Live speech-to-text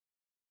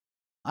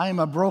I am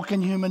a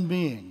broken human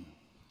being.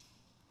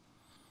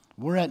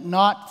 Were it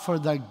not for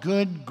the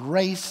good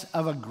grace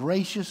of a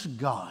gracious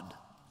God,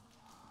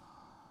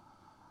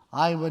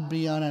 I would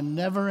be on a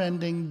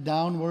never-ending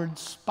downward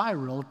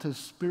spiral to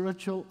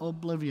spiritual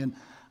oblivion.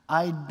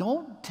 I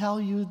don't tell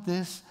you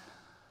this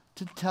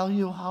to tell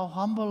you how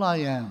humble I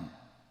am.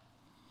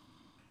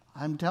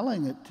 I'm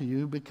telling it to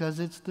you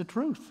because it's the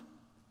truth.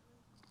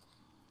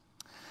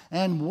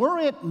 And were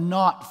it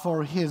not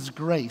for His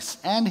grace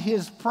and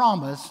His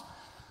promise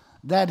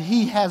that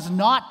He has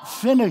not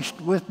finished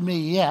with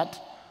me yet,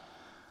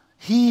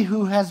 He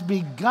who has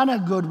begun a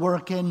good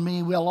work in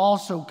me will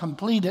also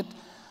complete it.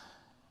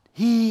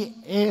 He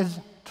is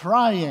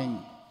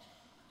trying,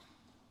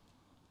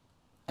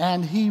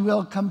 and He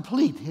will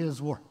complete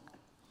His work.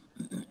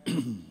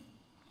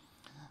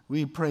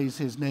 We praise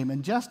His name.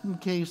 And just in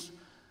case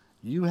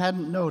you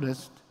hadn't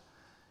noticed,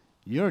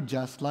 you're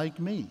just like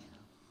me.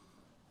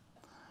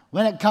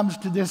 When it comes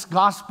to this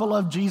gospel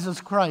of Jesus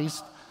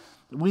Christ,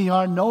 we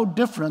are no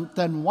different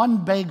than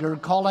one beggar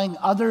calling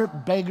other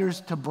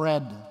beggars to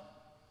bread.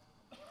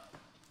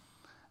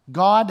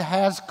 God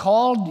has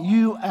called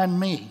you and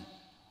me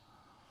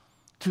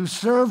to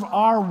serve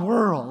our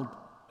world,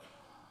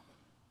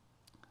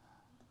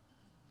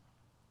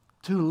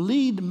 to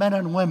lead men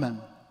and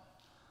women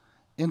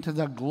into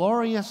the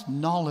glorious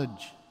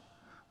knowledge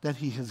that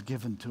He has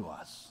given to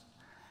us,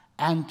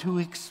 and to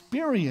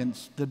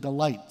experience the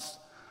delights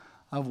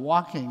of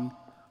walking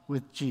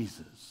with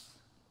Jesus,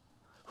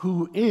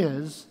 who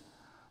is,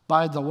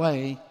 by the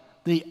way,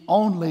 the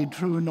only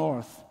true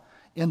north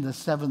in the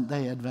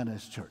Seventh-day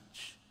Adventist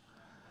Church.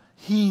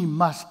 He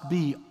must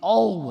be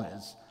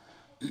always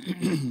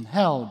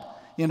held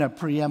in a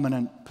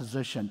preeminent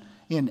position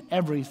in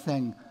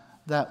everything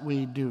that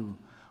we do.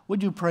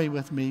 Would you pray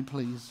with me,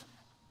 please?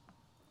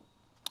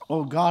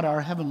 Oh God, our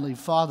Heavenly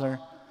Father,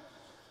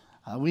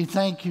 we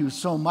thank You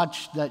so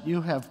much that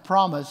You have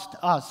promised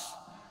us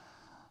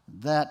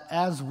that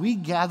as we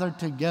gather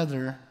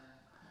together,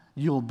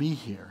 You'll be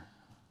here.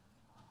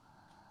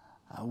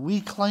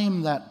 We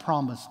claim that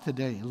promise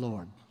today,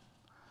 Lord.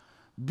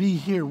 Be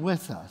here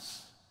with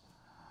us.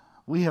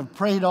 We have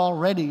prayed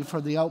already for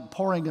the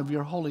outpouring of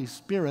Your Holy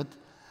Spirit,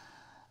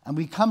 and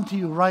we come to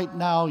You right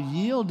now,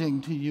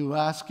 yielding to You,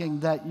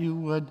 asking that You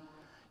would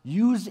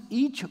use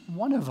each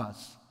one of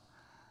us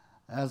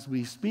as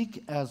we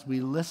speak, as we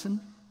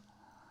listen,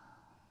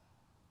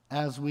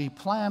 as we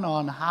plan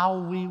on how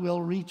we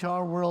will reach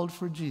our world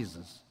for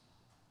Jesus.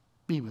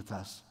 Be with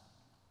us.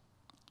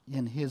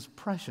 In His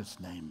precious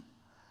name,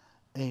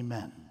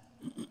 amen.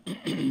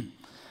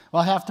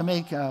 Well, I have to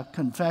make a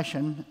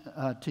confession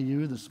to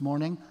you this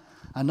morning,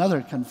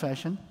 another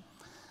confession,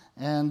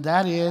 and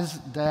that is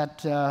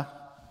that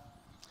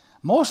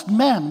most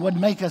men would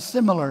make a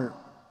similar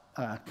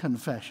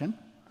confession.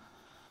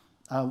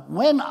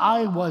 When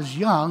I was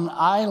young,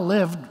 I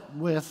lived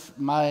with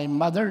my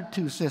mother,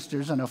 2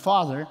 sisters, and a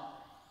father,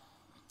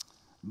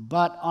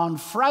 but on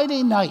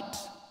Friday night,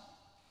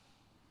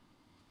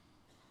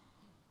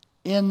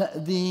 in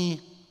the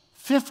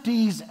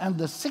 50s and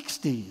the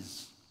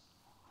 60s,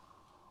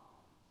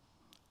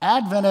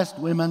 Adventist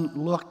women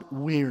looked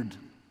weird.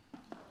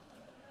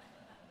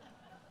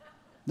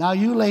 Now,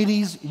 you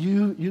ladies,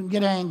 you can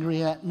get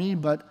angry at me,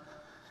 but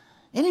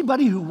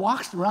anybody who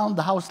walks around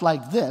the house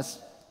like this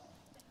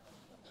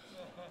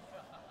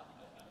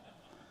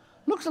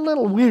looks a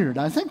little weird.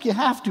 I think you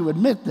have to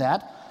admit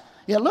that.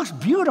 It looks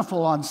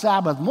beautiful on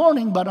Sabbath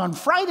morning, but on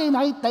Friday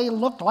night, they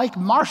looked like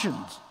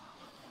Martians.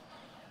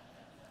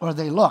 Or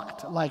they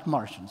looked like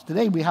Martians.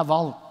 Today,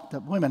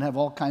 the women have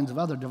all kinds of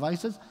other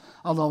devices,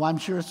 although I'm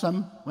sure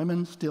some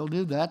women still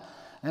do that,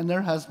 and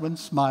their husbands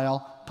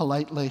smile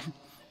politely.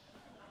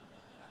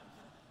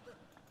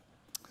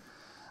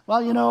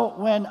 Well, you know,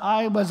 when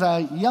I was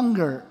a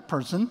younger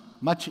person,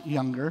 much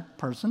younger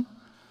person,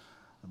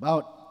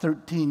 about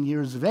 13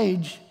 years of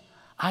age,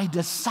 I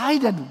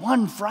decided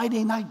one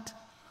Friday night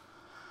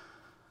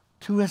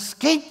to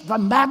escape the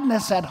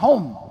madness at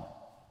home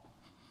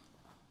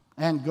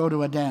and go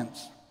to a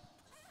dance.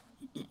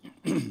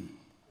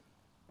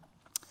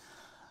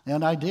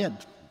 And I did.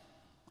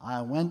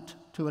 I went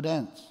to a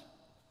dance.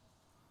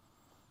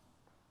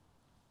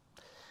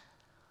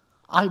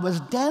 I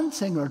was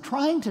dancing or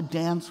trying to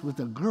dance with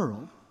a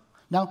girl.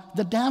 Now,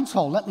 the dance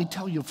hall, let me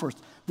tell you first,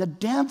 the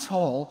dance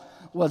hall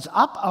was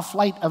up a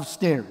flight of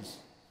stairs.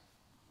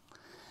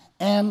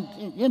 And,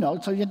 you know,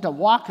 so you had to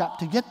walk up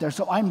to get there.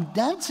 So I'm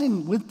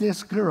dancing with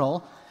this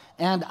girl,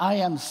 and I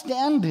am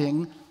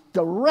standing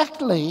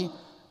directly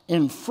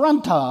in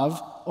front of,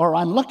 or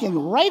I'm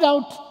looking right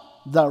out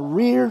the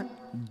rear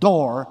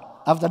door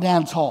of the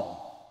dance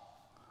hall.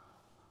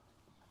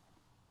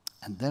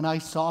 And then I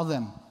saw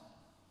them.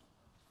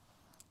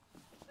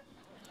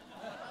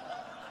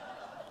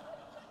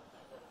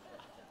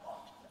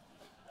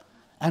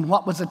 And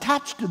what was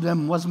attached to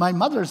them was my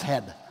mother's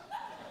head.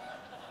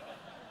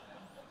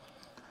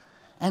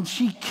 And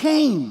she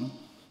came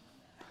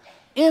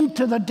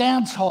into the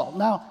dance hall.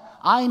 Now,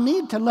 I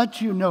need to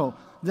let you know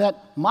that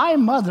my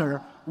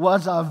mother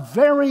was a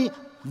very,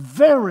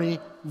 very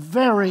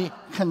very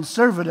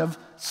conservative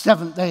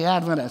Seventh-day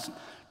Adventist.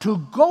 To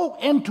go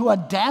into a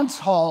dance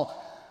hall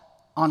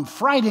on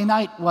Friday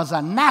night was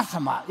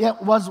anathema.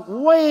 It was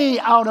way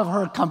out of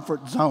her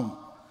comfort zone.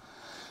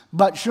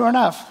 But sure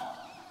enough,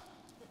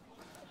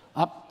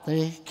 up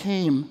they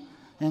came,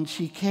 and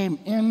she came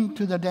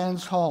into the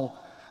dance hall,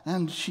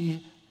 and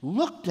she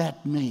looked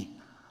at me.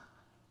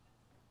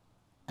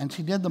 And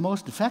she did the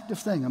most effective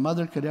thing a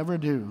mother could ever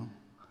do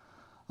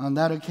on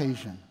that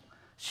occasion.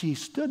 She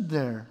stood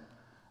there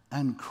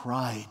and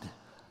cried.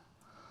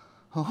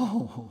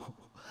 Oh,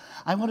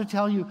 I want to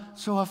tell you,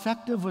 so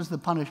effective was the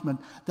punishment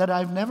that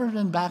I've never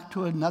been back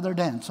to another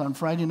dance on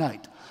Friday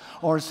night,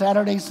 or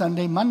Saturday,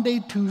 Sunday,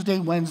 Monday, Tuesday,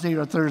 Wednesday,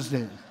 or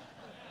Thursday.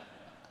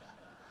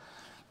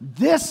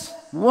 This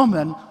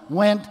woman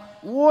went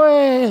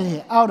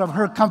way out of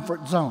her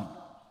comfort zone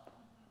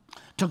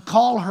to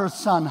call her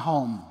son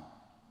home,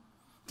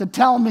 to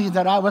tell me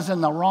that I was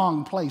in the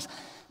wrong place.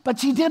 But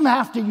she didn't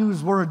have to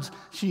use words.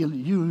 She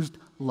used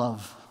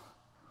love.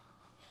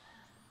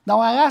 Now,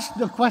 I asked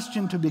the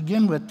question to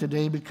begin with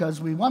today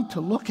because we want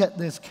to look at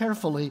this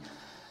carefully.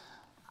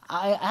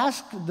 I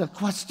asked the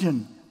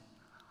question,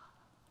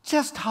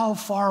 just how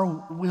far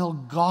will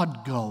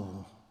God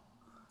go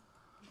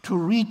to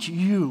reach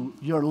you,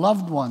 your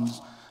loved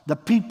ones, the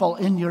people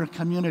in your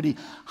community?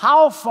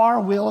 How far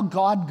will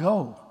God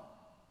go?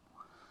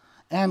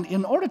 And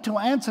in order to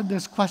answer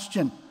this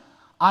question,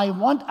 I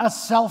want a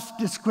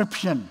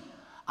self-description.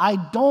 I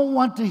don't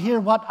want to hear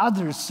what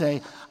others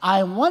say.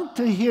 I want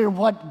to hear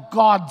what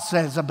God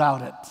says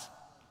about it.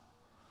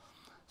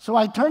 So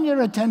I turn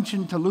your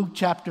attention to Luke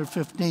chapter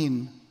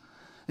 15.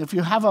 If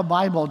you have a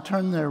Bible,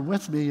 turn there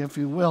with me, if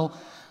you will.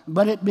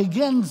 But it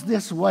begins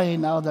this way.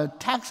 Now, the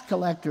tax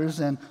collectors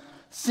and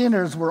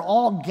sinners were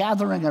all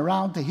gathering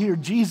around to hear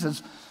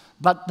Jesus,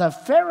 but the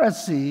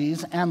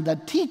Pharisees and the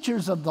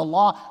teachers of the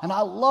law, and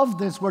I love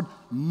this word,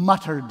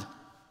 muttered.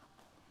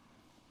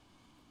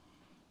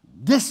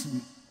 This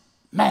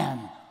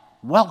man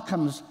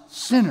welcomes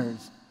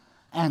sinners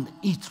and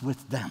eats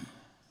with them.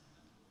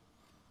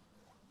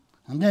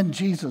 And then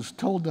Jesus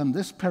told them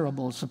this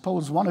parable.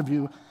 Suppose one of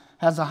you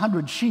has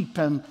 100 sheep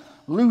and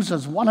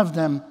loses one of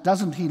them.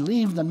 Doesn't he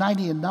leave the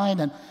 99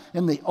 and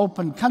in the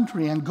open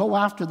country and go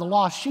after the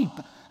lost sheep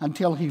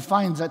until he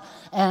finds it?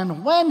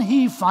 And when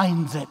he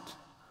finds it,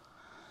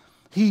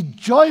 he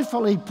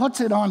joyfully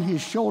puts it on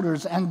his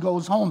shoulders and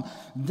goes home.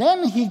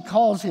 Then he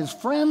calls his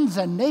friends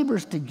and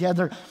neighbors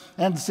together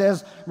and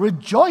says,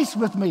 "Rejoice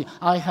with me,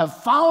 I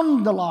have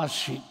found the lost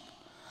sheep."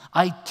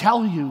 I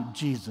tell you,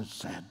 Jesus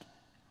said,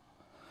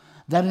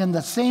 that in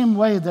the same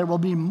way there will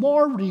be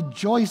more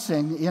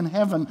rejoicing in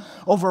heaven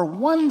over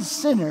one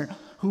sinner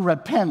who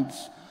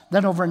repents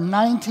than over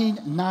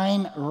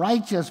 99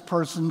 righteous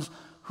persons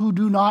who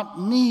do not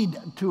need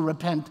to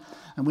repent.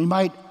 And we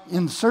might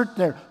insert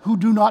there, who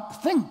do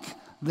not think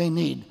they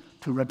need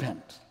to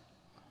repent.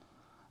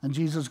 And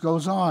Jesus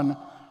goes on,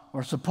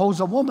 or suppose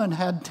a woman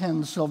had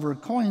 10 silver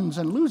coins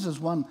and loses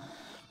one.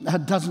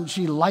 Doesn't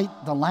she light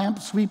the lamp,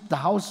 sweep the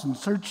house, and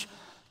search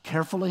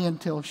carefully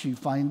until she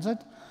finds it?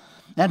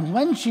 And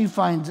when she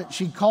finds it,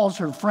 she calls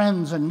her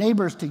friends and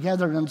neighbors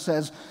together and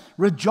says,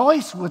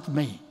 "Rejoice with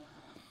me,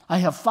 I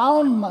have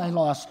found my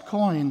lost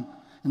coin."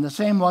 In the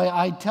same way,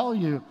 I tell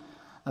you,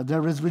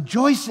 there is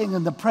rejoicing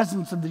in the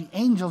presence of the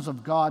angels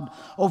of God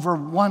over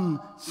one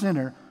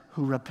sinner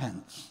who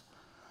repents.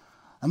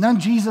 And then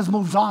Jesus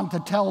moves on to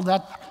tell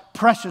that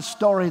precious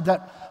story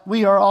that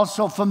we are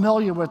also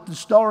familiar with, the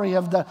story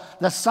of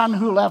the son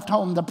who left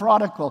home, the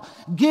prodigal.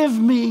 "Give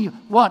me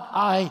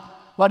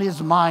what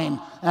is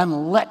mine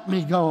and let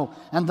me go."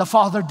 And the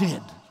father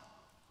did.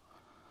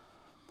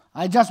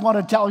 I just want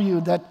to tell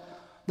you that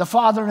the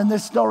father in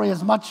this story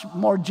is much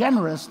more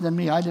generous than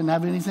me. I didn't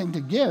have anything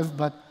to give,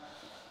 but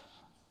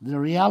the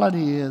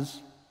reality is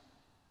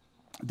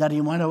that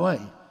he went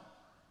away.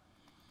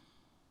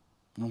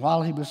 And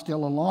while he was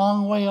still a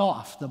long way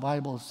off, the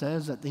Bible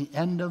says, at the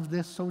end of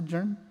this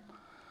sojourn,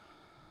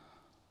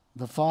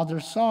 the father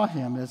saw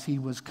him as he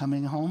was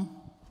coming home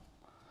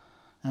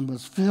and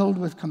was filled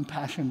with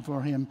compassion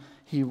for him.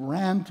 He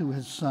ran to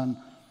his son,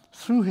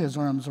 threw his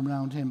arms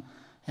around him,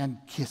 and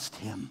kissed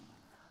him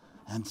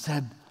and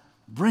said,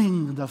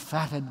 "Bring the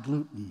fatted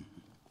gluten."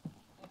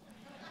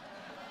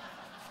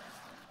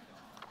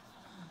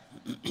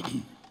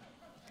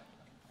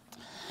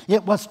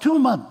 It was 2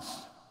 months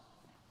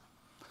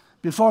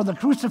before the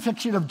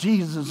crucifixion of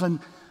Jesus, and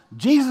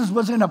Jesus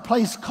was in a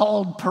place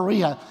called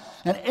Perea,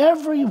 and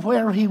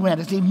everywhere he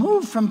went, as he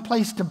moved from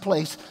place to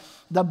place,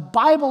 the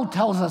Bible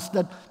tells us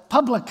that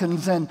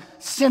publicans and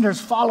sinners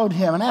followed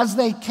him, and as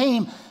they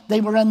came,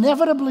 they were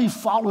inevitably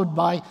followed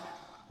by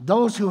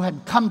those who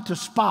had come to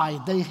spy.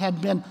 They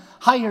had been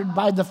hired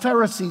by the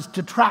Pharisees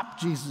to trap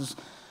Jesus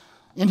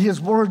in his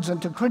words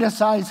and to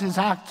criticize his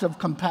acts of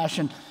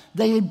compassion.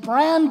 They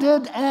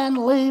branded and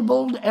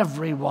labeled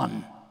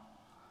everyone.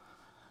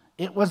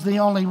 It was the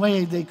only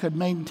way they could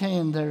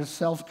maintain their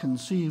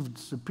self-conceived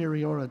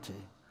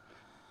superiority.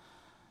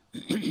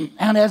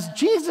 And as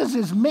Jesus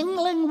is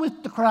mingling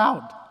with the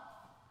crowd,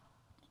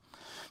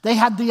 They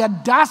had the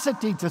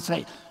audacity to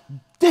say,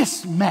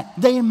 this man,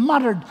 they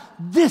muttered,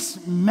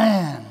 this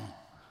man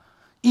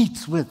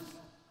eats with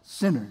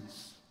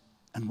sinners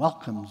and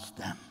welcomes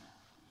them.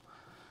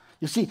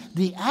 You see,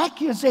 the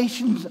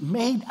accusations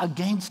made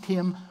against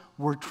him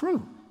were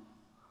true.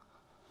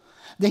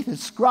 They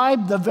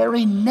described the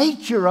very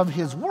nature of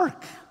his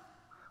work.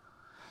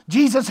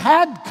 Jesus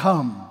had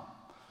come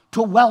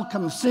to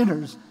welcome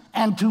sinners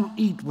and to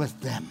eat with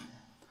them.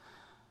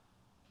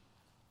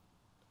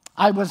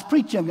 I was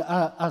preaching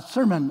a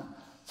sermon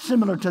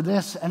similar to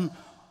this, and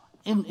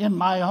in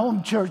my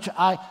home church,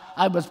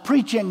 I was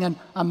preaching, and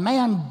a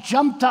man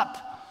jumped up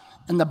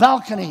in the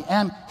balcony,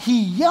 and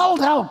he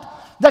yelled out,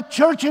 "The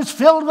church is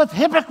filled with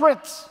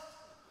hypocrites."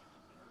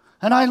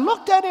 And I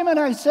looked at him and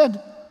I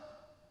said,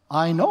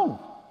 I know.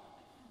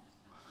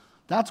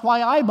 That's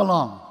why I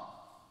belong.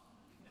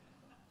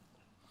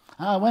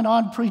 I went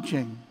on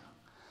preaching,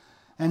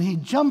 and he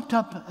jumped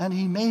up and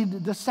he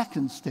made the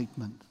second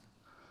statement.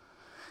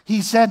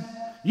 He said,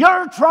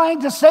 "You're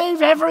trying to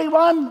save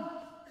everyone."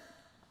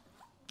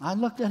 I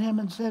looked at him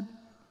and said,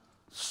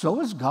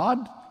 "So is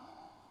God.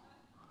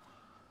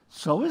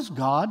 So is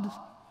God."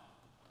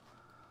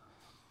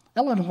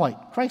 Ellen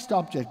White, Christ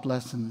Object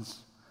Lessons,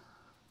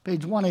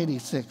 page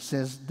 186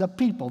 says, "The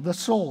people, the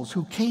souls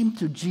who came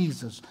to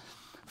Jesus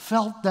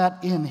felt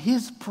that in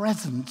his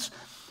presence,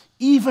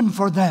 even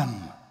for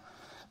them,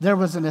 there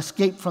was an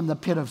escape from the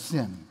pit of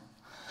sin.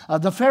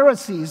 The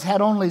Pharisees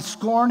had only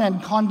scorn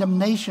and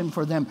condemnation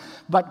for them,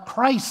 but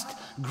Christ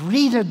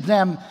greeted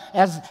them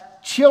as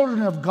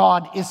children of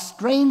God,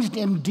 estranged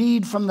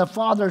indeed from the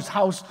Father's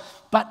house,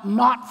 but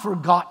not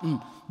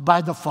forgotten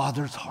by the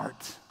Father's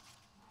heart."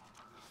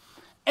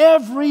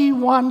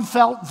 Everyone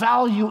felt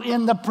value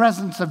in the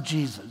presence of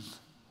Jesus.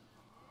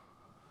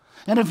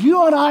 And if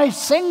you and I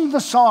sing the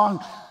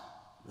song,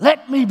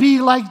 "Let me be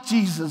like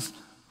Jesus,"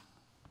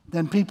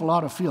 then people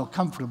ought to feel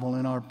comfortable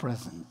in our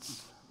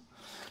presence.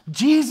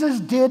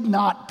 Jesus did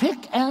not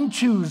pick and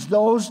choose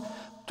those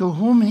to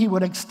whom he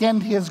would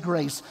extend his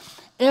grace.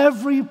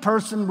 Every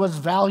person was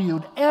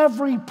valued.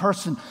 Every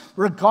person,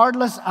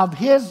 regardless of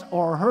his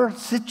or her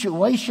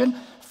situation,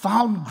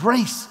 found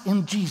grace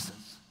in Jesus.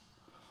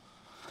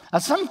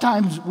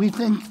 Sometimes we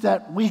think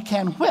that we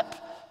can whip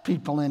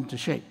people into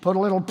shape, put a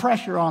little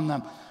pressure on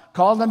them,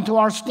 call them to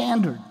our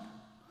standard.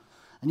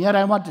 And yet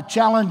I want to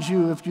challenge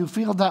you, if you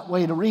feel that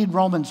way, to read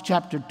Romans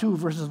chapter 2,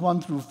 verses 1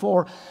 through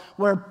 4,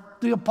 where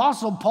the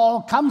Apostle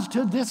Paul comes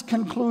to this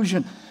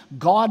conclusion: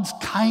 God's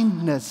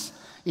kindness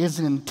is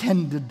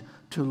intended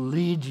to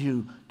lead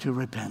you to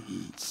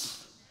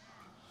repentance.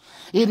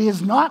 It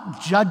is not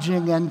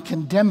judging and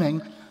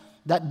condemning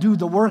that do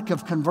the work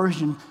of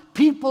conversion.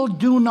 People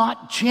do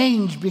not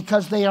change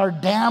because they are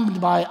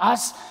damned by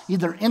us,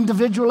 either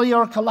individually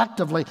or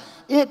collectively.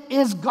 It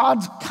is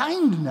God's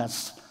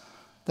kindness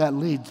that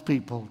leads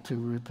people to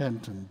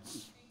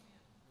repentance.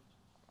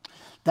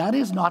 That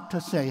is not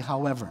to say,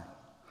 however,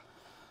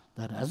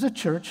 that as a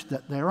church,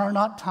 that there are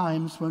not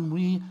times when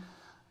we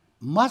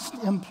must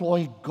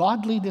employ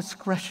godly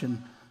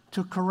discretion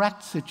to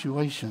correct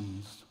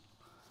situations.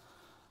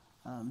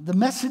 The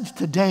message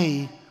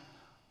today,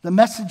 the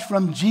message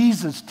from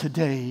Jesus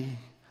today,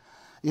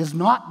 is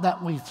not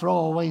that we throw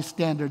away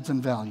standards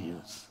and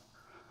values.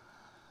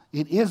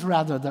 It is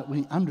rather that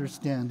we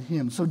understand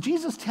him. So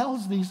Jesus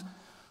tells these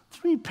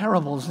three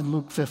parables in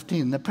Luke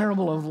 15: the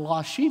parable of the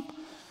lost sheep,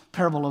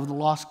 parable of the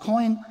lost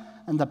coin,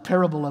 and the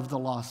parable of the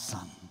lost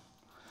son.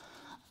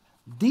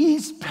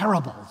 These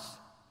parables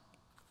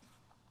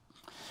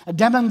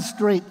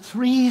demonstrate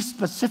three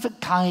specific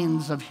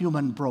kinds of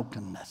human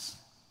brokenness,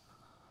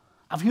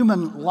 of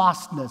human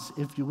lostness,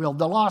 if you will.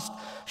 The lost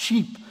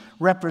sheep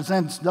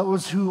represents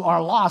those who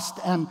are lost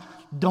and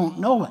don't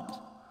know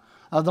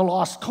it. The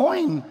lost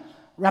coin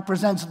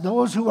represents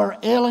those who are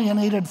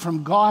alienated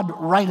from God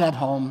right at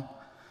home.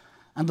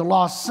 And the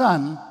lost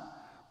son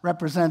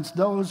represents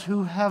those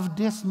who have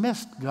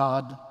dismissed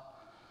God,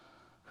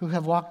 who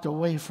have walked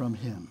away from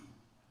him.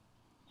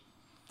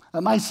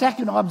 My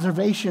second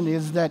observation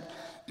is that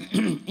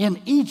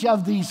in each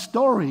of these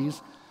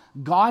stories,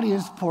 God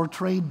is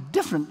portrayed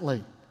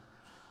differently.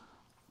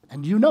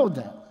 And you know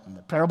that. In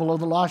the parable of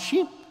the lost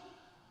sheep,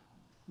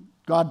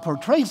 God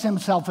portrays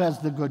himself as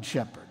the good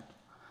shepherd.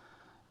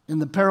 In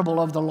the parable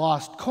of the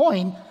lost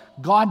coin,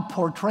 God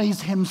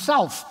portrays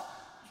himself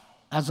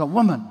as a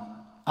woman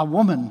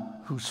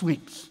who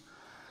sweeps.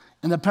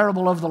 In the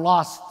parable of the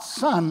lost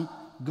son,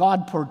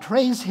 God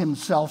portrays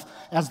himself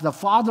as the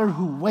father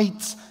who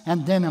waits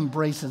and then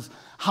embraces.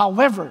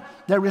 However,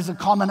 there is a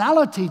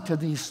commonality to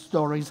these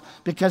stories,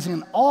 because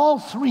in all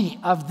three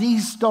of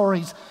these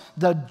stories,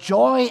 the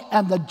joy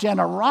and the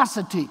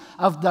generosity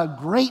of the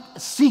great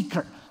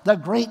seeker, the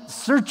great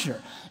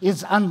searcher,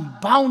 is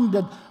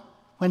unbounded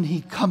when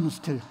he comes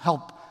to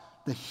help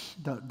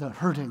the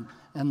hurting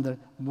and the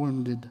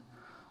wounded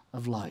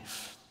of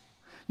life.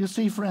 You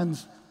see,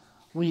 friends,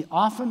 we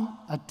often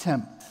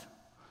attempt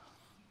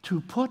to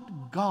put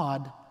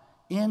God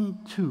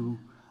into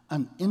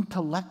an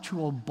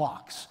intellectual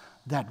box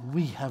that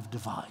we have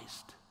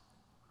devised.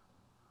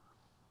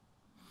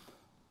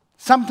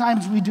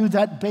 Sometimes we do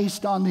that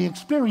based on the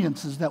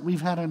experiences that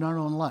we've had in our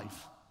own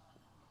life.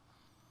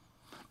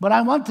 But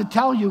I want to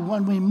tell you,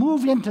 when we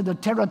move into the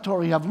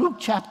territory of Luke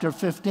chapter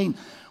 15,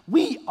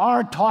 we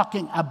are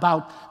talking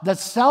about the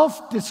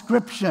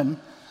self-description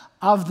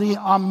of the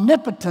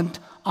omnipotent,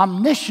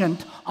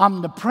 omniscient,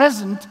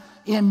 omnipresent,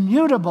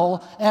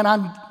 immutable,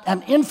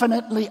 and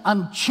infinitely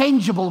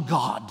unchangeable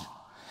God.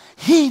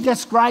 He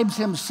describes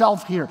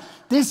himself here.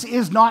 This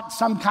is not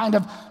some kind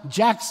of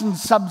Jackson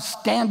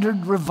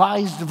substandard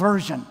revised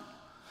version.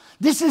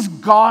 This is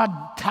God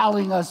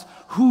telling us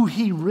who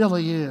he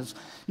really is.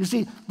 You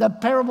see, the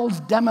parables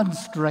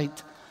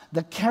demonstrate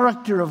the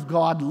character of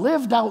God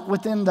lived out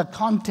within the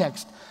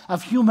context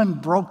of human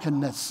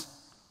brokenness.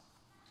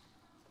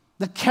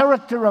 The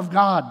character of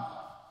God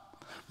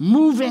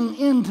moving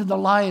into the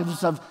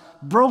lives of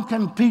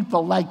broken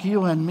people like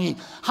you and me.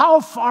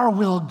 How far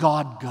will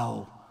God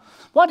go?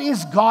 What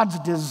is God's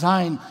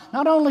design,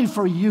 not only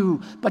for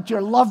you, but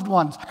your loved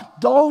ones,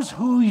 those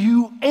who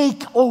you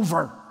ache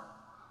over,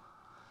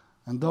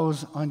 and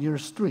those on your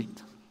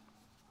street?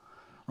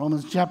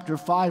 Romans chapter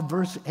 5,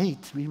 verse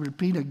 8, we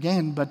repeat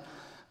again, but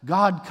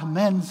God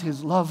commends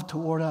his love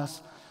toward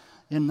us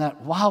in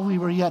that while we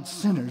were yet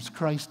sinners,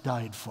 Christ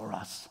died for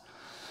us.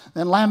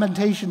 In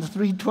Lamentations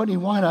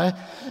 3:21,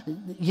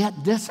 yet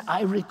this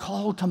I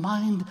recall to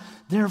mind,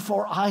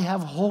 therefore I have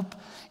hope.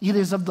 It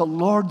is of the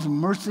Lord's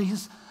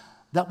mercies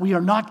that we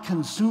are not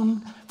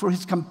consumed, for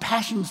his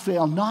compassions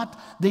fail not.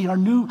 They are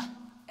new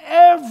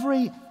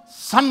every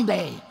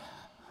Sunday.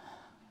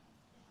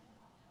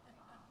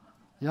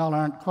 Y'all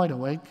aren't quite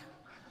awake.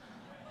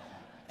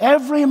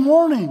 Every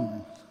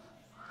morning,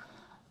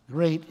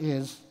 great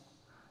is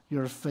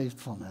your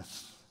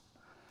faithfulness.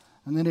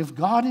 And then if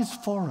God is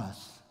for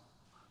us,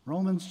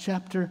 Romans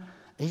chapter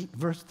 8,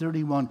 verse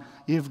 31,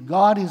 if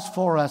God is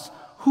for us,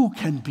 who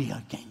can be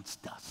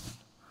against us?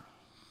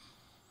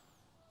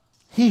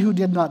 He who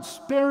did not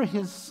spare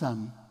his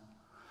son,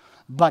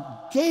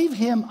 but gave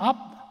him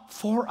up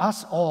for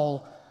us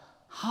all,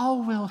 how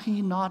will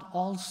he not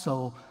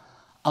also,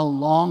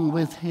 along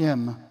with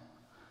him,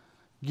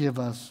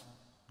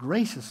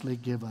 graciously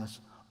give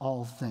us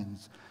all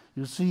things?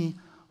 You see,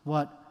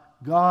 what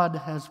God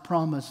has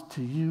promised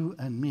to you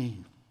and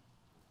me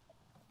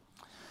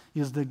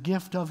is the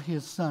gift of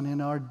his son in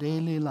our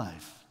daily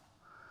life,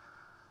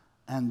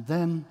 and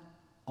then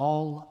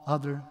all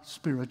other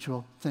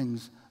spiritual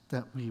things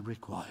that we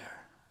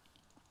require.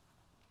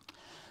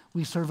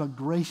 We serve a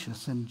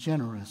gracious and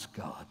generous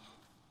God.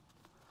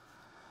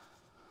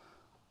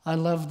 I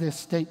love this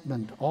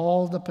statement,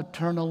 all the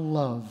paternal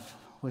love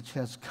which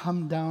has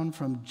come down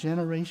from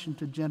generation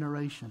to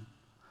generation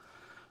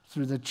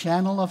through the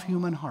channel of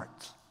human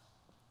hearts,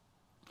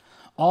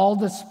 all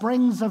the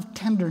springs of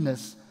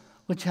tenderness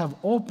which have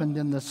opened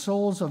in the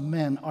souls of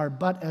men are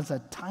but as a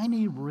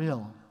tiny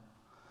rill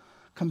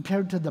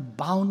compared to the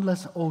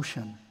boundless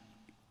ocean,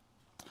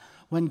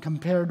 when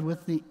compared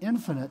with the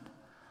infinite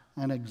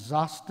and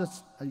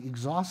exhaustless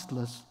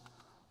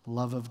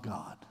love of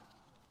God.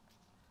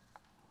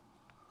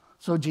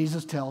 So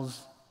Jesus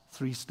tells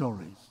 3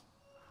 stories.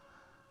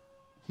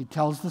 He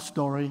tells the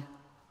story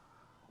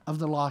of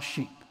the lost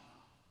sheep,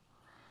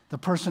 the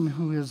person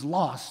who is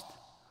lost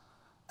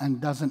and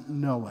doesn't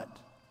know it,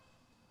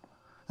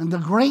 and the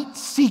great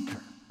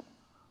seeker,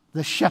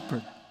 the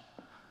shepherd,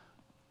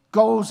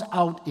 goes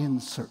out in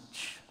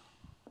search.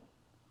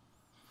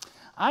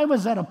 I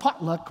was at a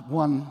potluck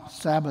one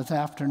Sabbath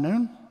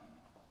afternoon,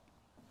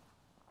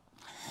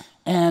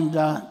 and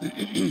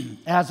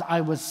as I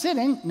was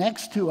sitting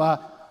next to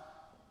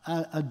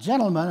a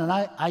gentleman, and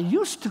I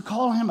used to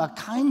call him a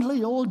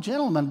kindly old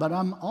gentleman, but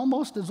I'm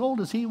almost as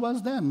old as he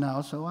was then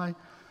now, so I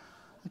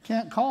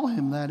can't call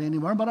him that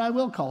anymore, but I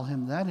will call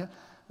him that. He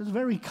was a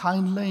very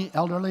kindly,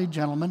 elderly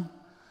gentleman,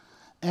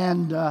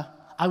 and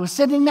I was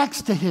sitting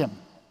next to him.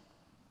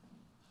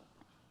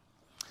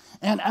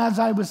 And as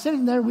I was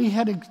sitting there, we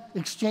had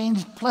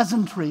exchanged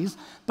pleasantries,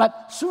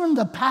 but soon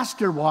the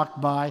pastor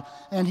walked by,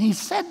 and he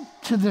said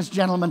to this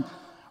gentleman,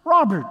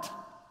 "Robert,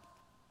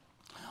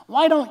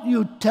 why don't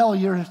you tell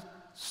your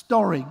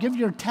story, give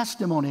your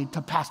testimony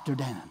to Pastor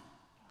Dan?"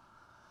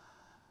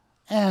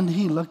 And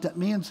he looked at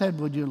me and said,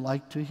 "Would you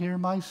like to hear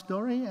my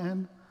story?"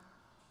 And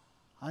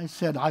I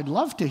said, "I'd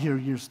love to hear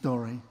your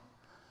story."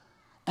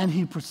 And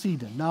he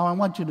proceeded. Now I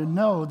want you to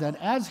know that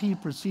as he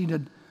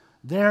proceeded,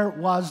 there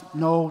was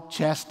no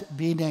chest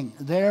beating.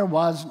 There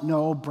was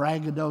no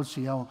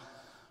braggadocio.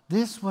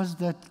 This was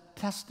the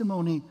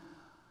testimony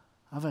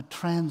of a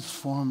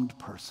transformed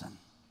person.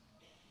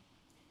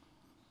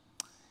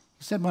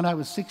 He said, when I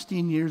was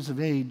 16 years of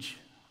age,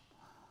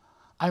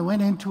 I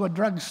went into a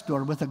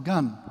drugstore with a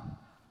gun,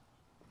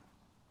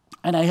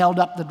 and I held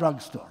up the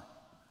drugstore.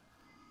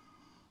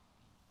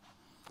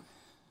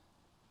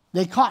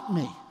 They caught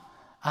me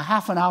a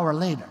half an hour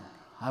later.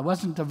 I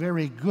wasn't a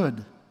very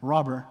good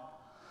robber.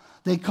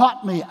 They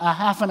caught me a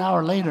half an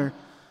hour later,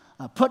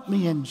 put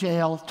me in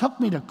jail, took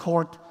me to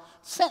court,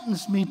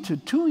 sentenced me to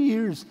 2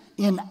 years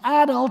in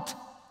adult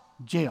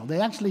jail. They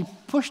actually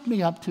pushed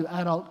me up to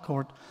adult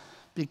court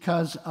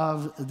because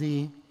of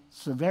the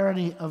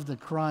severity of the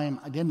crime.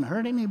 I didn't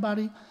hurt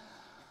anybody,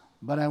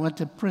 but I went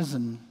to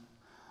prison.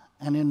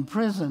 And in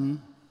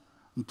prison,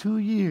 in 2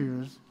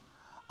 years,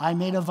 I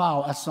made a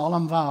vow, a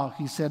solemn vow.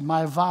 He said,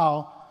 my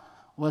vow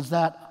was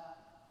that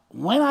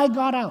when I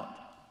got out,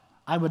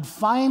 I would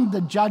find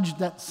the judge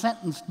that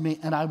sentenced me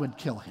and I would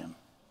kill him.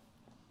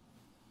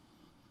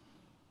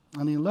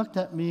 And he looked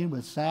at me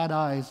with sad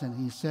eyes and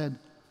he said,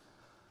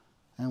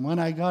 and when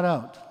I got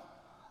out,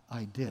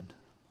 I did.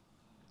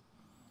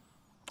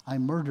 I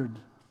murdered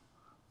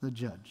the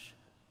judge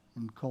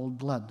in cold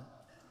blood,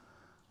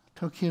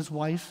 took his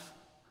wife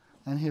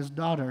and his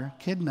daughter,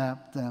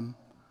 kidnapped them,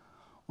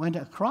 went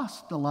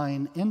across the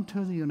line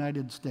into the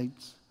United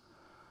States,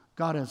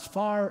 got as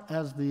far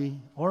as the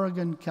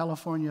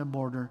Oregon-California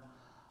border.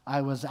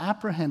 I was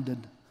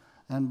apprehended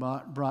and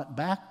brought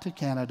back to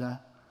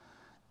Canada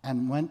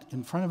and went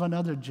in front of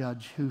another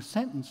judge who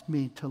sentenced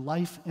me to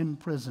life in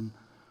prison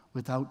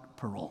without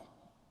parole.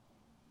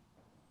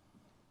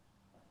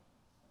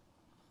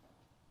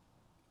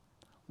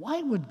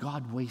 Why would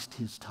God waste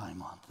his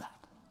time on that?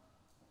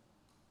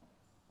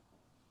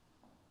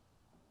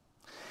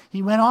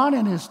 He went on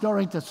in his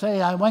story to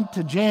say, I went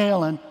to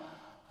jail, and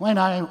when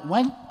I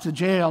went to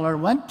jail or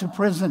went to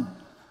prison,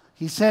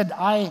 he said,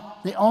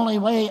 the only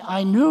way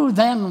I knew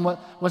then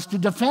was to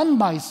defend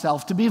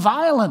myself, to be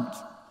violent.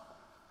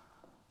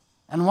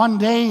 And one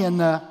day in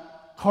the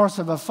course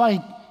of a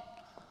fight,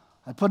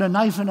 I put a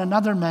knife in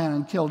another man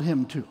and killed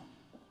him too.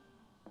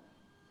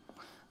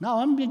 Now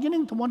I'm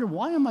beginning to wonder,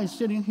 why am I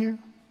sitting here?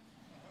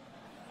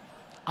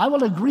 I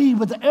will agree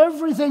with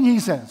everything he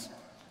says.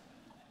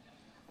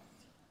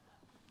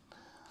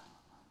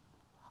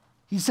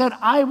 He said,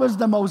 I was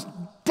the most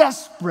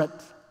desperate,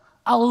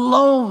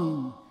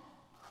 alone,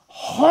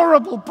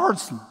 horrible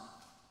person.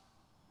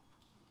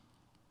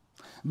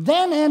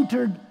 Then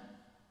entered,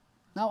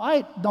 now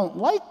I don't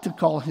like to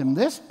call him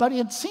this, but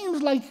it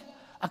seems like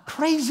a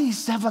crazy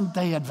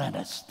Seventh-day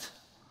Adventist.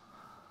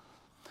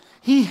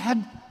 He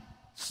had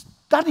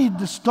studied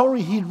the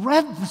story, he'd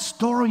read the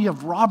story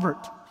of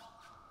Robert.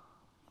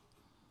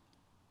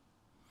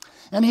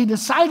 And he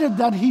decided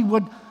that he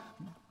would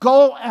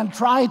go and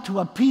try to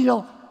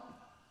appeal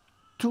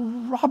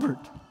to Robert.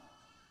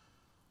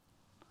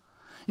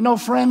 You know,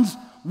 friends,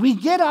 we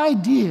get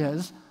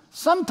ideas.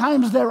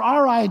 Sometimes there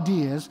are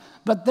ideas,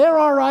 but there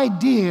are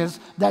ideas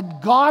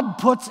that God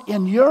puts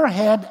in your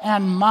head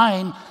and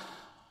mine.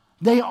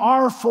 They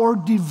are for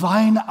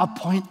divine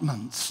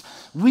appointments.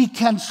 We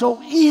can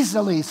so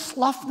easily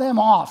slough them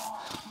off.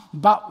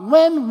 But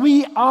when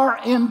we are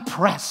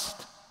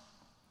impressed,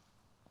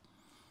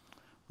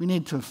 we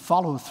need to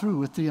follow through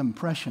with the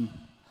impression.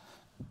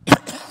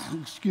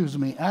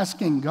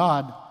 Asking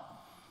God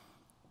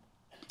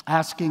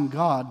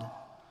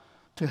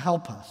to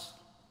help us.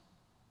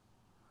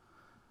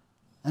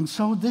 And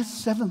so this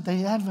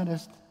Seventh-day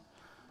Adventist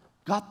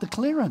got the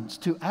clearance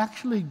to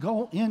actually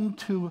go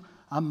into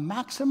a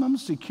maximum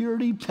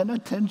security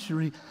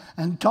penitentiary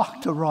and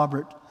talk to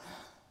Robert.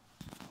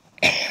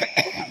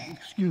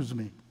 Excuse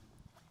me.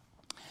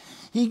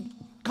 He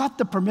got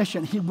the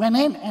permission. He went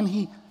in and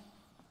he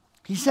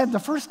said, the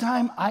first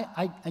time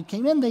I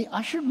came in, they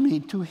ushered me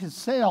to his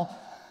cell.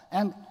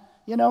 And,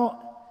 you know,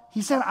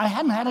 he said, I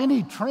hadn't had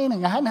any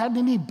training. I hadn't had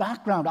any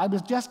background. I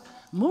was just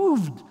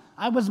moved.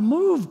 I was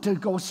moved to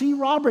go see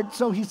Robert.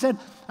 So he said,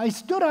 I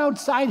stood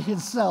outside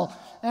his cell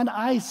and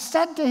I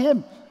said to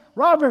him,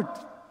 Robert,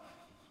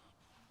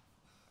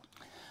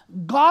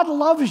 God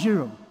loves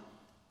you,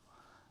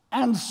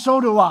 and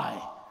so do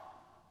I.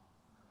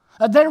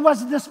 There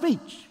was the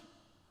speech.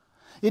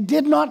 It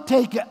did not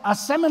take a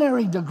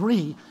seminary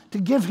degree to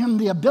give him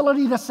the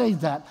ability to say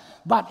that,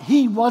 but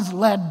he was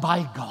led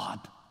by God.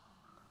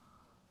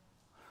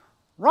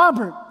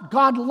 Robert,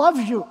 God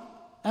loves you,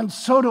 and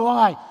so do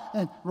I.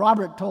 And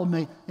Robert told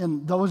me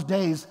in those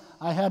days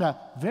I had a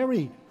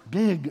very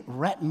big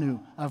retinue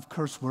of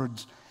curse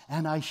words,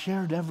 and I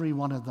shared every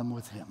one of them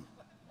with him.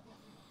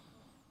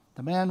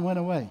 The man went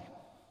away,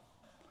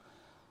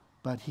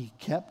 but he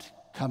kept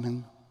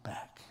coming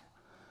back.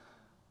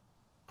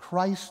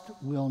 Christ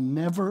will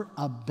never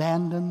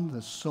abandon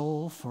the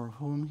soul for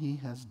whom he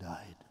has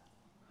died.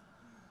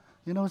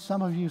 You know,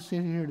 some of you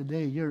sit here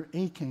today, you're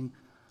aching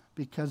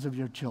because of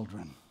your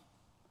children.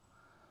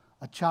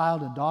 A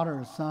child, a daughter,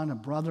 a son, a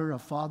brother, a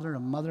father, a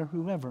mother,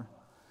 whoever.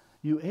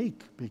 You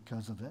ache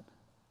because of it.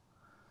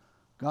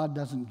 God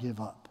doesn't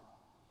give up.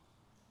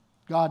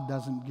 God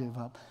doesn't give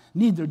up.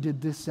 Neither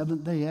did this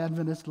Seventh-day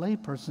Adventist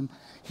layperson.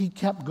 He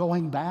kept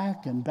going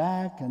back and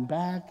back and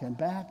back and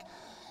back.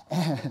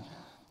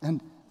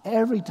 And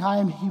every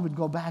time he would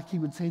go back, he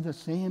would say the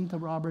same to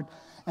Robert.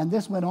 And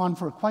this went on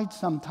for quite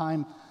some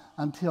time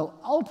until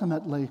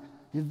ultimately,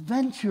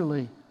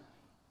 eventually,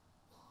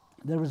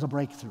 there was a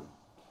breakthrough.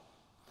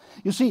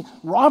 You see,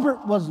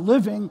 Robert was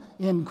living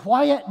in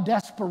quiet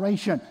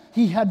desperation.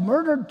 He had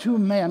murdered 2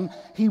 men.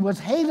 He was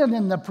hated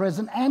in the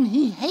prison, and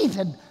he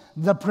hated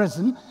the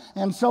prison.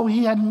 And so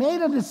he had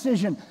made a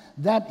decision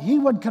that he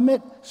would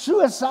commit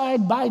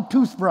suicide by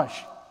toothbrush.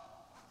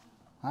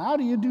 How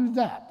do you do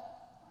that?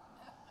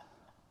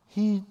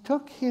 he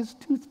took his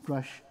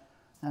toothbrush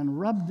and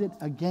rubbed it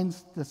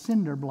against the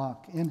cinder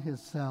block in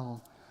his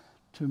cell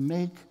to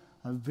make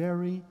a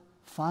very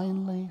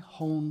finely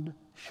honed,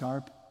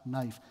 sharp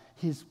knife.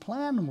 His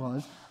plan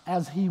was,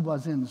 as he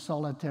was in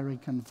solitary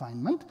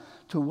confinement,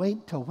 to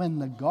wait till when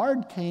the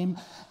guard came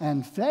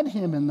and fed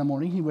him in the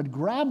morning, he would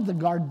grab the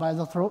guard by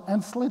the throat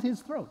and slit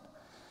his throat.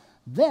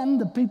 Then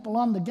the people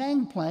on the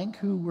gangplank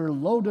who were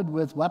loaded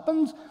with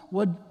weapons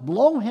would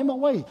blow him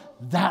away.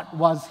 That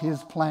was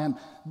his plan.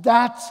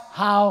 That's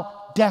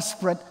how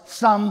desperate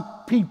some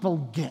people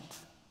get.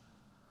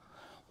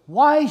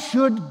 Why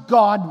should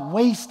God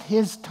waste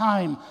his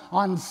time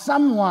on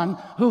someone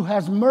who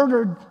has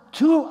murdered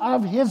two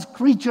of his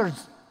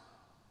creatures?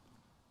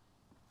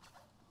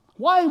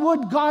 Why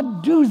would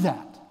God do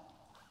that?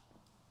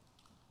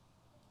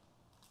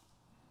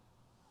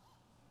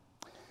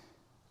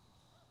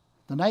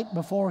 The night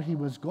before he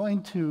was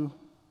going to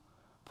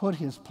put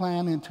his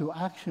plan into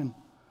action,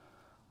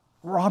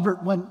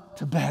 Robert went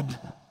to bed.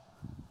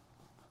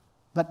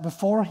 But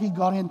before he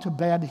got into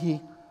bed,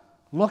 he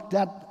looked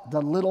at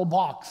the little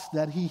box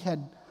that he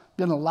had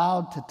been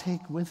allowed to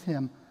take with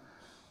him.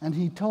 And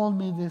he told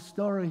me this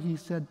story. He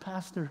said,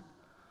 "Pastor,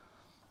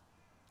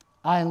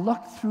 I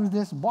looked through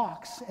this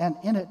box, and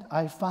in it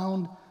I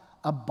found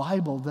a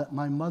Bible that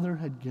my mother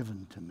had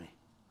given to me."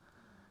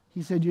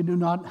 He said, "You do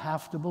not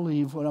have to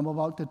believe what I'm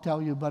about to tell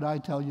you, but I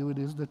tell you it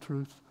is the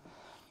truth."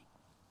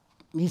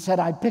 He said,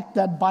 "I picked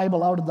that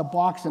Bible out of the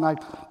box and I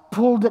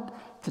pulled it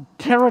to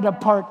tear it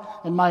apart,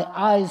 and my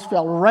eyes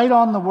fell right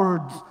on the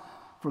words,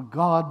 'For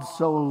God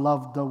so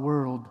loved the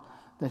world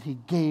that he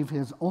gave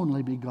his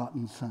only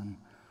begotten Son,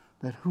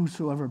 that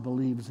whosoever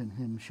believes in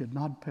him should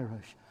not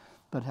perish,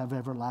 but have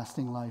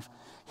everlasting life.'"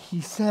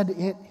 He said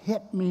it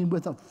hit me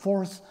with a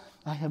force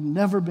I have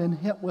never been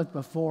hit with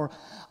before.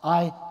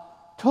 I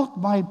took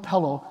my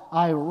pillow,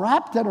 I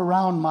wrapped it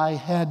around my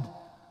head,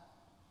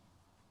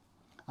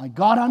 I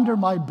got under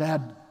my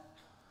bed,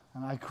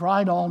 and I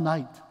cried all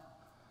night.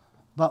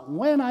 But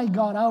when I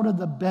got out of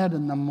the bed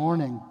in the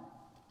morning,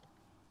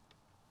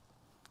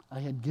 I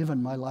had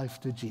given my life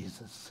to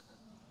Jesus.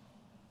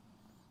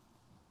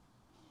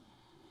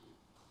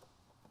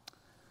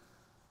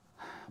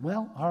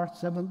 Well, our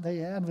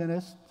Seventh-day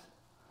Adventist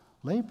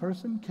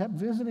layperson kept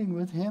visiting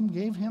with him,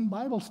 gave him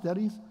Bible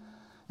studies,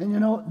 and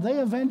they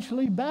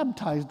eventually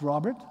baptized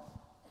Robert.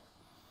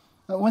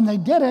 But when they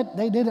did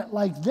it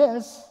like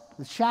this,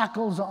 the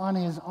shackles on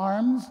his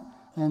arms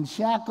and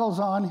shackles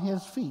on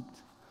his feet.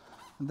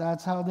 And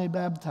that's how they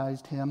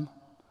baptized him,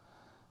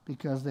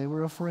 because they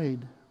were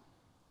afraid.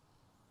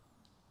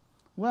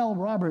 Well,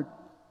 Robert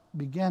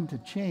began to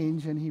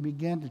change, and he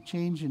began to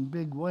change in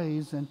big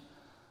ways, and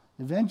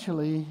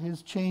eventually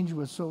his change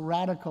was so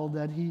radical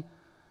that he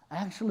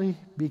actually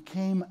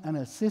became an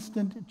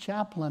assistant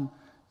chaplain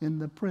in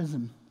the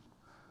prison.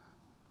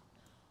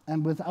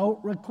 And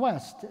without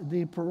request,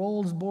 the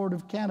Paroles Board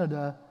of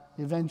Canada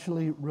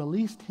eventually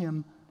released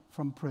him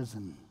from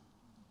prison.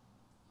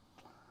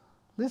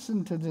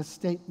 Listen to this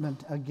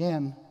statement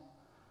again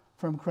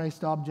from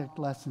Christ Object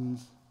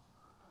Lessons.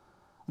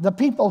 "The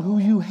people who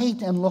you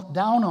hate and look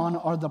down on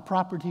are the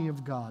property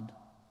of God.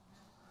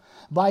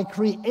 By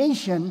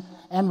creation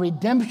and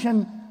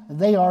redemption,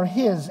 they are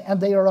his,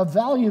 and they are of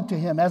value to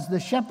him. As the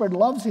shepherd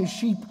loves his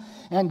sheep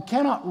and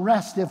cannot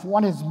rest if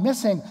one is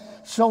missing,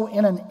 so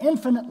in an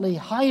infinitely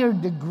higher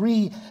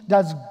degree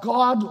does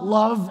God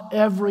love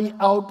every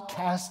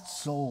outcast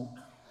soul.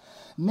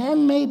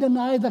 Men may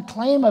deny the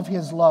claim of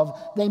his love.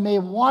 They may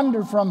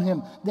wander from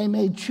him. They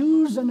may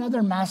choose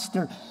another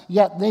master.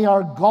 Yet they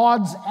are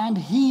God's, and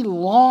he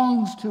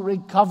longs to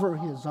recover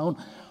his own."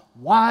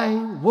 Why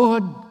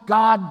would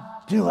God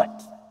do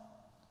it?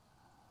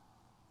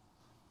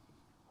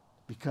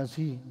 Because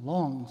he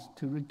longs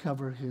to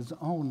recover his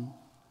own.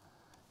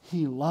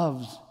 He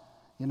loves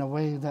in a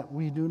way that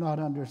we do not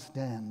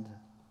understand.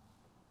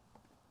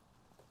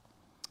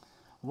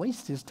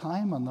 Waste his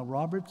time on the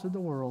Roberts of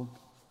the world.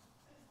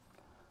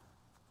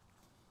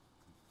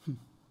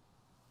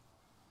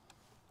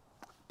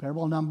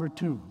 Parable number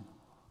 2,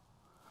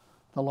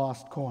 the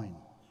lost coin.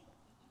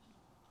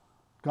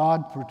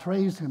 God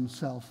portrays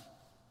himself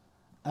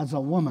as a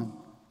woman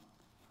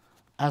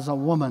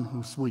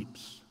who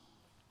sweeps.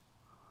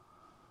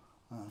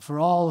 For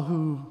all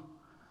who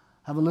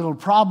have a little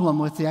problem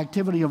with the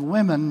activity of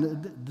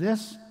women,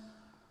 this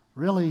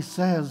really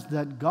says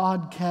that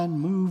God can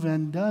move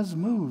and does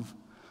move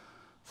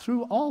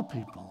through all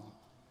people.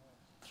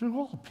 Through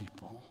all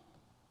people.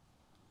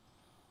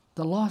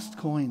 The lost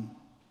coin.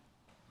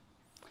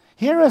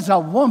 Here is a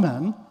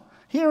woman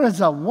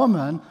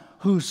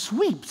who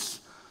sweeps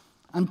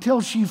until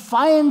she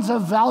finds a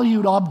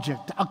valued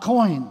object, a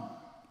coin.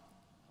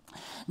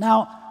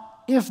 Now,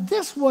 if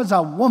this was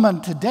a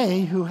woman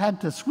today who had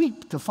to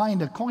sweep to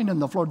find a coin in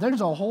the floor, there's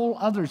a whole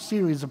other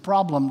series of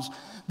problems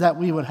that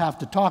we would have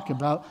to talk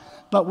about.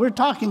 But we're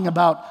talking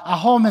about a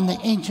home in the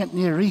ancient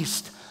Near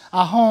East,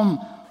 a home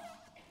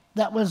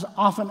that was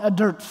often a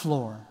dirt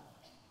floor.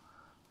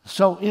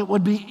 So it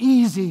would be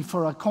easy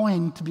for a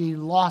coin to be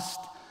lost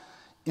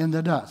in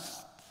the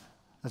dust.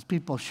 as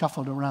people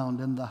shuffled around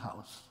in the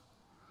house.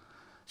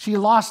 She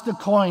lost a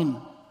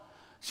coin.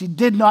 She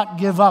did not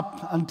give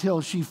up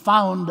until she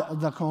found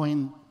the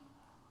coin.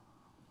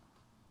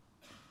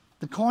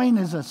 The coin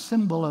is a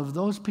symbol of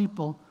those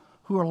people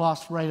who are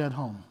lost right at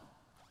home.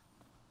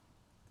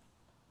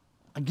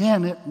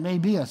 Again, it may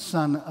be a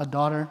son, a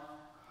daughter,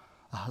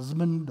 a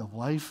husband, a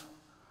wife,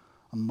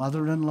 a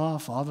mother-in-law,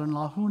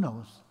 father-in-law, who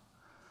knows?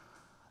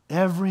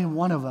 Every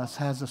one of us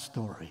has a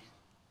story.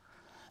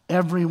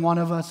 Every one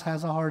of us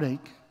has a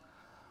heartache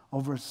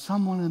over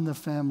someone in the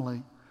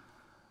family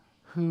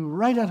who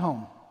right at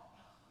home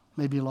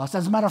may be lost.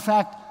 As a matter of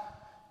fact,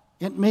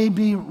 it may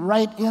be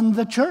right in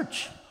the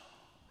church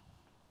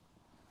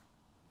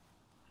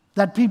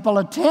that people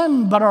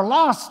attend but are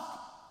lost,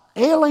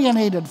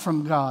 alienated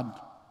from God.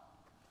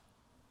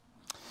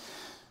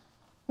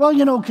 Well,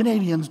 you know,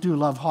 Canadians do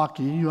love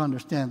hockey. You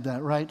understand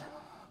that, right?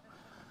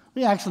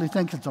 We actually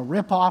think it's a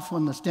ripoff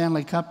when the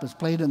Stanley Cup is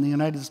played in the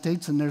United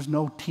States and there's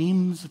no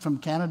teams from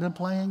Canada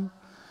playing.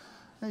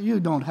 You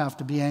don't have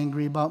to be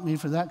angry about me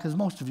for that because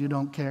most of you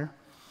don't care.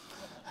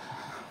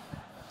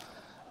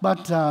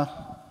 But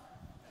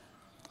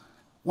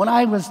when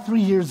I was 3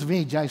 years of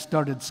age, I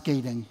started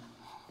skating.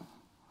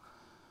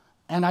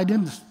 And I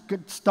didn't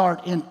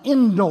start in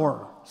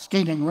indoor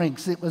skating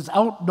rinks. It was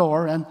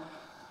outdoor, and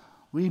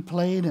we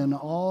played in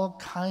all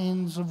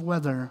kinds of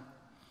weather.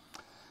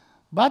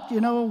 But,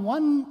 you know,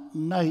 one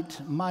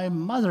night my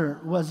mother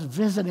was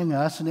visiting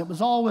us, and it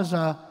was always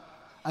a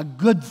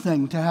good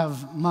thing to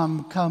have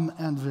Mom come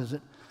and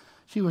visit.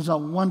 She was a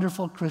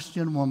wonderful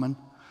Christian woman,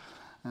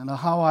 and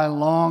how I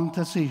long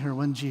to see her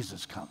when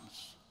Jesus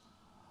comes.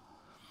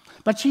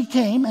 But she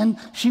came, and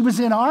she was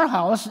in our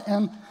house,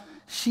 and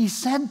she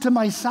said to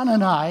my son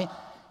and I,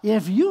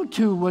 if you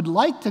two would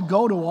like to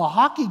go to a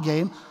hockey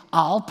game,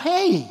 I'll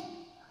pay.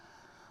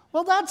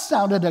 Well, that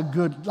sounded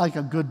like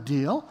a good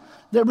deal.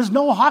 There was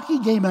no hockey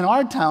game in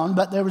our town,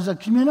 but there was a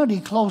community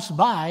close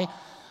by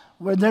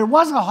where there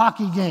was a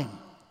hockey game.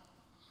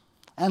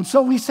 And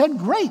so we said,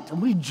 great.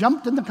 And we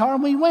jumped in the car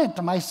and we went.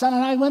 And my son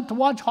and I went to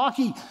watch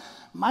hockey.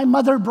 My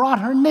mother brought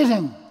her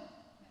knitting.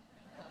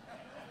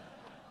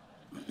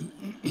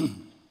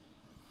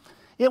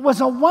 It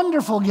was a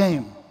wonderful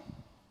game.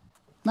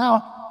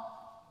 Now,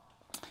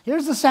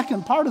 here's the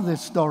second part of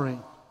this story.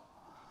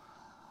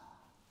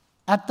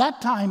 At that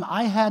time,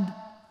 I had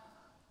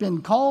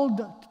been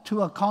called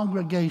to a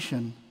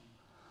congregation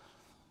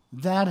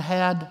that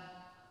had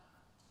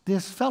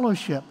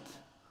disfellowshipped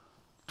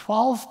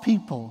 12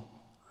 people.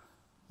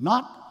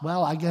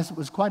 I guess it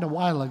was quite a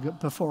while ago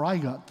before I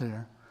got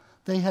there.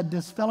 They had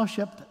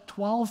disfellowshipped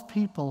 12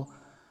 people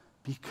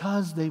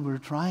because they were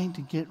trying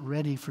to get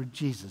ready for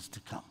Jesus to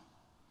come.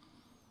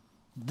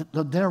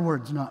 Their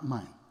words, not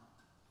mine.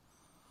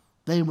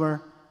 They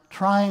were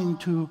trying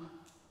to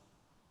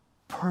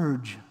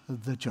purge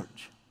the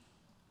church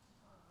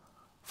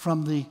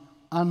from the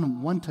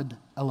unwanted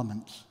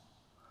elements.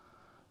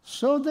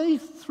 So they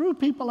threw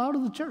people out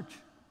of the church.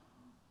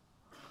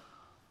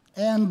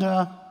 And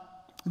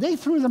they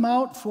threw them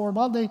out for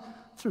going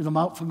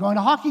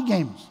to hockey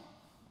games,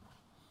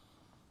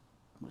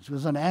 which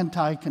was an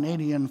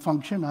anti-Canadian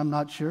function. I'm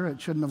not sure.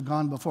 It shouldn't have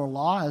gone before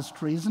law as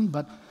treason,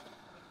 but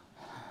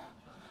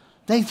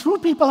they threw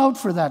people out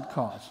for that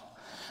cause.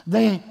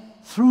 They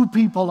threw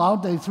people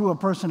out. They threw a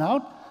person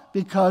out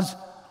because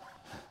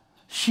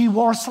she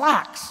wore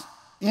slacks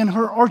in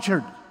her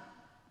orchard.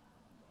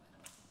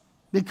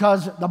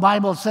 Because the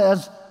Bible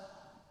says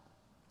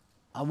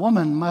a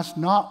woman must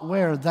not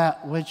wear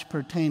that which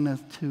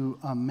pertaineth to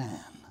a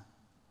man.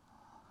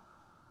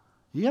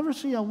 You ever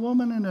see a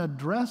woman in a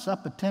dress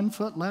up a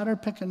 10-foot ladder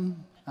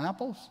picking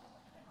apples?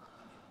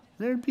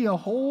 There'd be a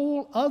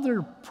whole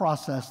other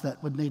process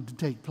that would need to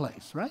take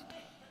place, right?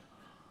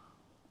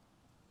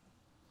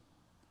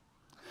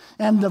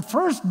 And the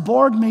first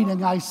board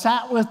meeting I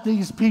sat with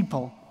these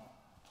people,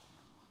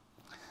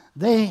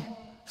 they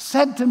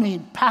said to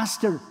me,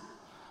 Pastor,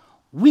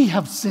 we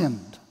have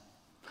sinned.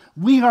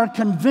 We are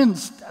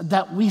convinced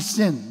that we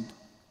sinned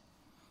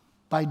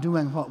by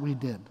doing what we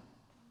did.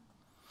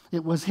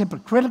 It was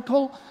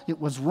hypocritical. It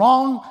was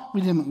wrong.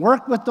 We didn't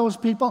work with those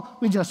people.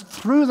 We just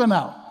threw them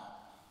out.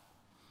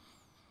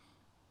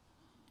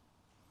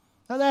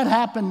 Now that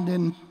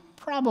happened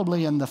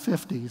probably in the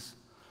 50s.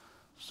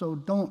 So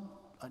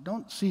I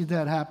don't see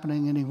that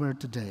happening anywhere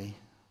today.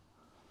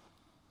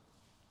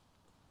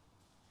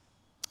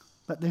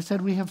 But they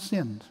said, we have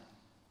sinned.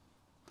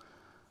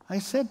 I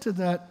said to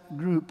that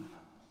group,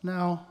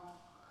 now,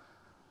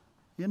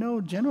 you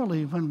know,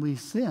 generally when we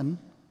sin,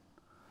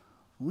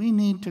 we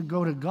need to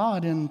go to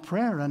God in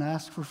prayer and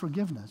ask for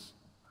forgiveness.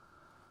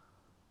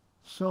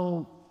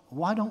 So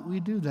why don't we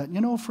do that?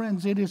 You know,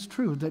 friends, it is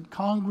true that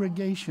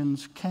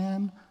congregations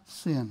can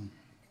sin.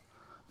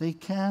 They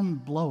can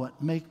blow it,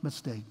 make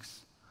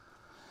mistakes.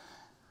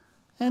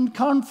 And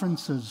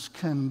conferences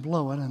can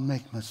blow it and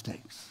make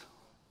mistakes.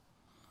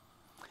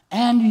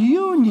 And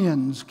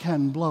unions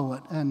can blow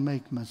it and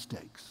make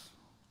mistakes.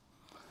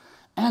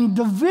 And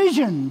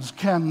divisions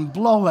can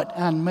blow it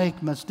and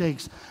make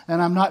mistakes.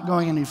 And I'm not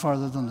going any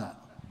farther than that.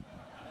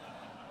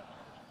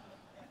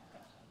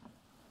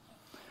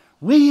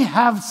 We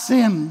have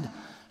sinned.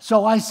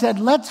 So I said,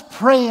 let's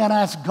pray and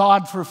ask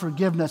God for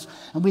forgiveness.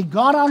 And we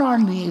got on our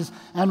knees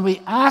and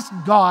we asked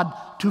God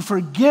to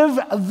forgive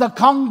the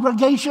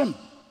congregation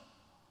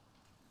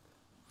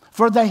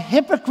for the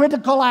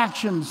hypocritical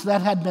actions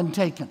that had been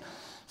taken.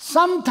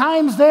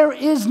 Sometimes there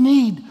is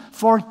need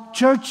for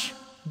church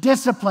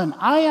discipline.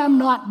 I am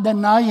not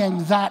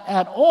denying that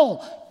at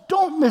all.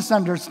 Don't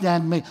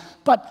misunderstand me.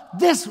 But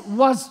this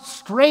was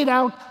straight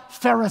out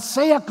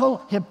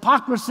Pharisaical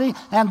hypocrisy,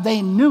 and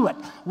they knew it.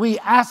 We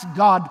asked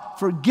God,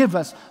 forgive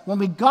us. When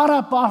we got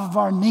up off of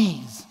our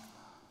knees,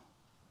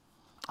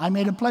 I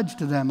made a pledge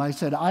to them. I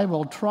said, I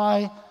will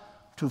try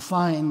to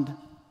find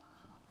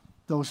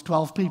those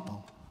 12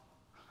 people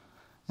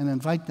and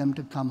invite them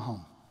to come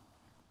home.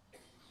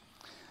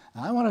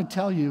 I want to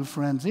tell you,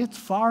 friends, it's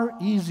far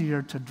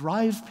easier to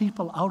drive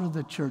people out of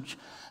the church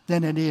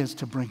than it is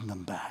to bring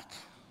them back.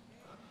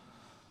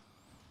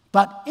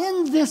 But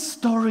in this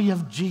story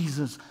of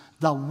Jesus,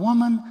 the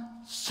woman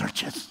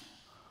searches.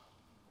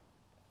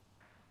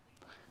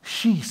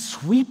 She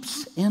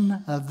sweeps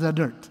in the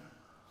dirt.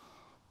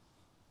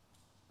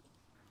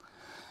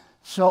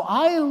 So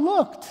I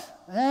looked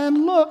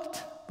and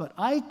looked, but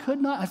I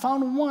could not. I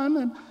found one,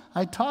 and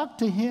I talked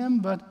to him,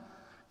 but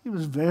he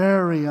was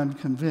very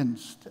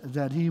unconvinced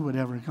that he would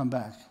ever come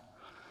back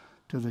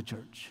to the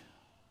church.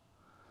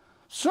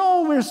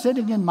 So we're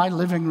sitting in my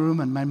living room,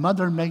 and my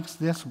mother makes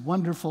this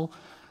wonderful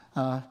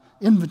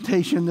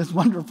invitation, this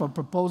wonderful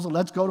proposal.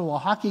 Let's go to a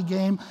hockey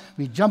game.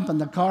 We jump in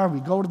the car. We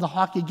go to the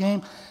hockey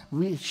game.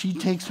 She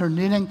takes her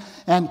knitting,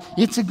 and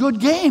it's a good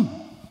game.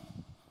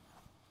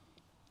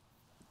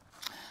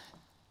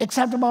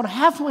 Except about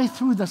halfway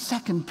through the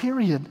second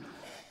period,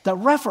 the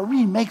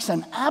referee makes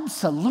an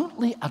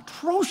absolutely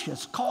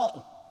atrocious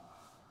call.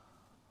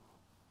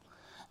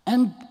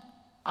 And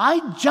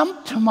I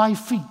jumped to my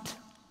feet,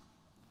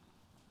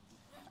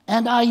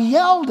 and I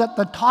yelled at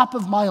the top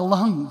of my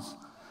lungs,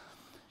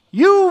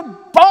 "You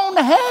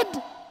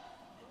bonehead!"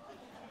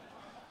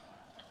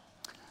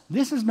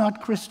 This is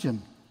not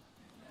Christian.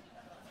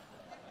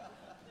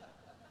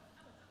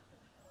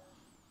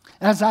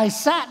 As I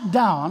sat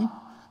down,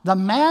 the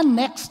man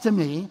next to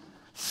me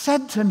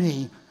said to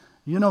me,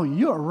 "You know,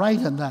 you were right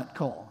in that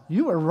call.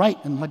 You were right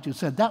in what you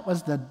said. That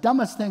was the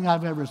dumbest thing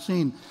I've ever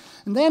seen."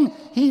 And then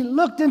he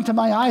looked into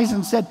my eyes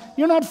and said,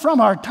 "You're not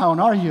from our town,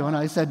 are you?" And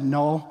I said,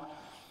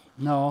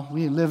 No,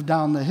 we live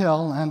down the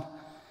hill." And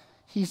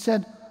he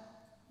said,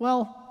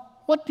 "Well,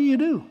 what do you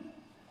do?"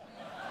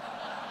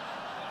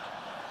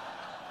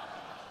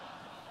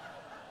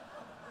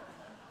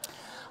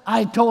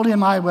 I told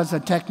him I was a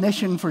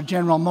technician for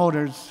General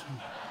Motors.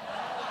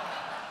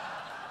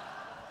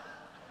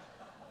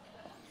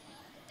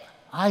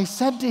 I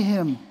said to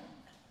him,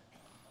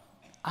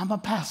 "I'm a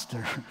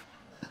pastor,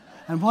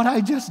 and what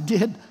I just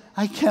did,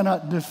 I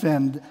cannot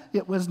defend.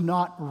 It was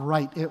not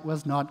right. It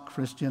was not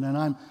Christian, and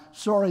I'm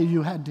sorry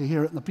you had to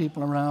hear it and the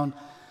people around."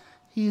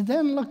 He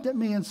then looked at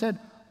me and said,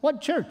 "What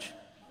church?"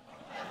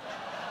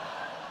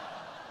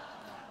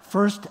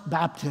 "First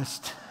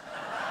Baptist."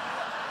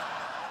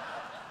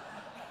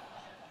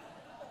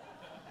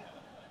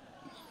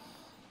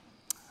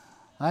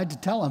 I had to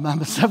tell him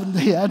I'm a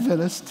Seventh-day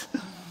Adventist,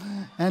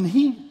 and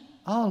he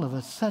all of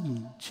a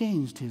sudden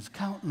changed his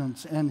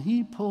countenance, and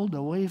he pulled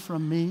away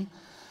from me,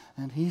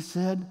 and he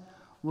said,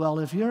 "Well,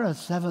 if you're a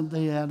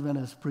Seventh-day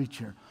Adventist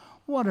preacher,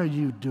 what are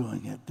you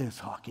doing at this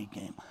hockey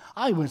game?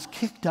 I was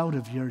kicked out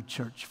of your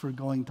church for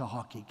going to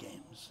hockey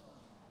games."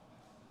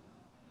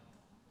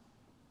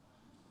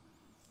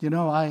 You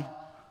know, I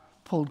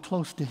pulled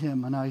close to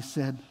him and I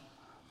said,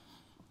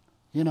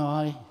 "You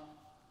know,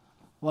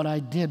 what I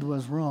did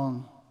was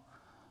wrong,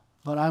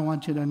 but I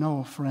want you to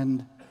know,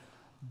 friend,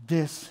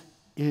 this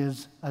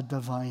is a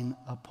divine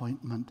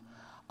appointment.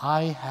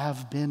 I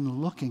have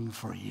been looking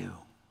for you.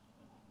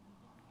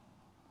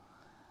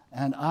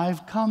 And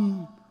I've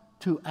come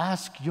to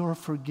ask your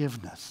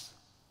forgiveness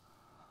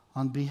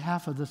on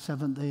behalf of the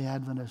Seventh-day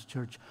Adventist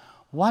Church.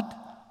 What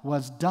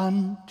was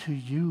done to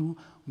you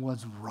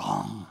was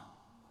wrong.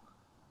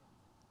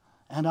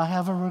 And I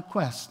have a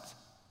request.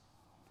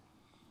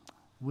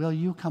 Will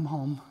you come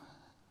home?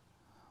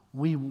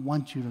 We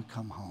want you to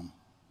come home."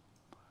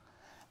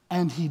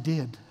 And he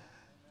did.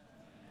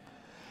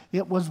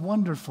 It was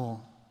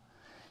wonderful.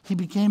 He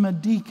became a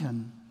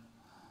deacon.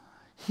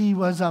 He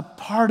was a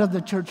part of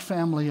the church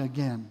family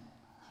again.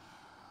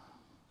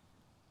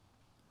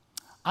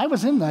 I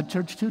was in that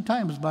church 2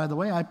 times, by the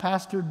way. I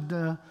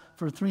pastored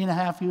for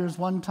 3.5 years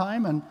one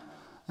time,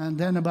 and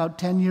then about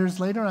 10 years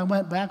later, I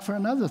went back for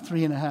another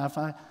 3.5.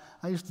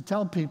 I used to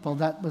tell people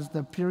that was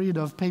the period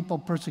of papal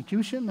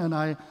persecution, and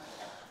I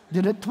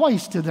did it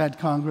twice to that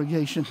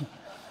congregation.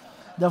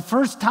 The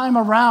first time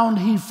around,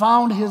 he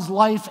found his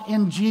life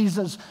in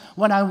Jesus.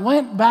 When I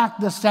went back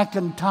the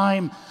second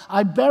time,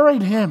 I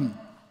buried him.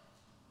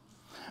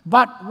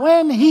 But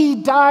when he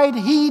died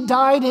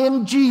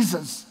in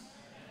Jesus.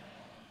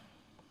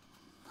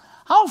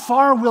 How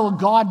far will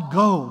God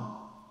go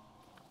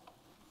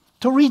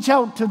to reach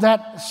out to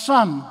that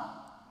son,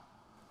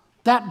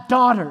 that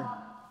daughter,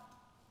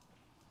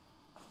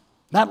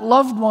 that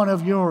loved one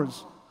of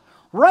yours,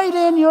 right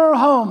in your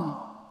home,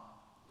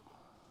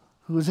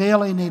 who is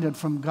alienated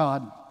from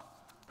God,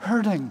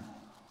 hurting,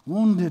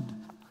 wounded.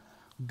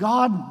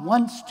 God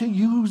wants to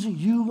use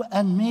you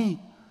and me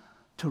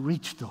to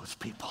reach those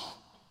people.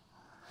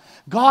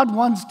 God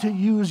wants to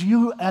use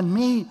you and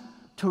me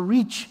to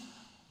reach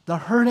the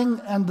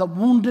hurting and the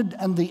wounded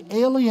and the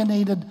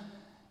alienated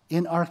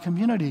in our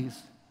communities,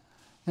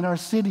 in our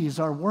cities,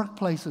 our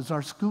workplaces,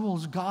 our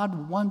schools.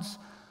 God wants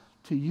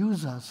to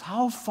use us.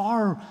 How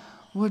far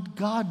would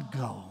God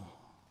go?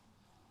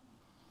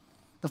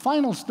 The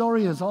final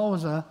story is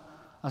always a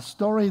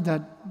story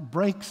that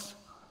breaks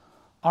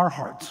our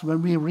hearts.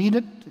 When we read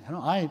it,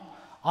 I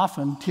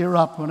often tear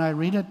up when I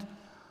read it,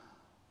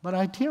 but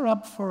I tear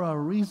up for a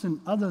reason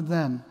other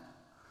than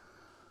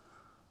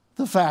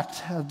the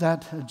fact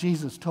that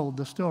Jesus told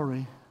the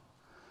story,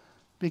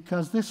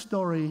 because this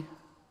story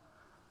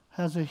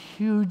has a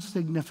huge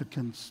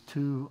significance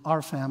to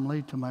our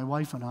family, to my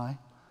wife and I.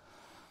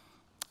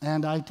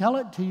 And I tell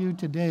it to you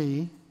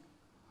today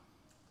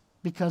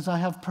because I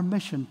have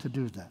permission to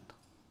do that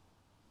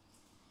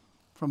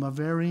from a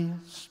very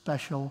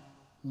special,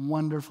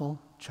 wonderful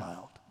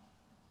child.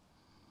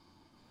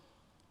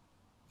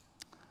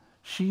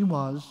 She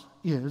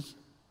is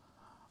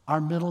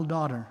our middle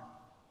daughter.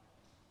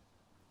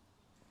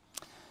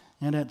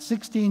 And at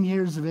 16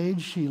 years of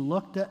age, she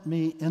looked at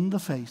me in the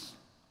face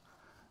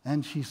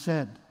and she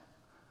said,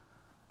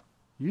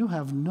 "You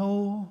have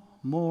no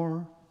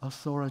more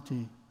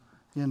authority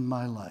in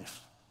my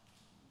life.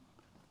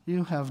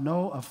 You have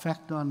no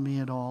effect on me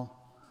at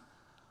all."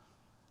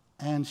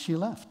 And she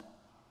left.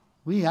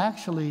 We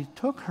actually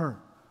took her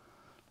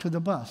to the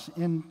bus.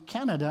 In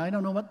Canada, I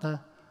don't know what the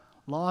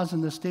laws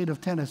in the state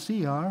of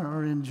Tennessee are,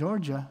 or in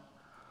Georgia,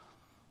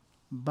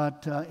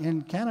 but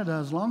in Canada,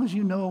 as long as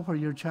you know where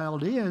your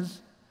child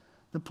is,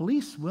 the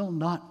police will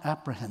not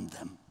apprehend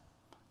them,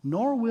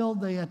 nor will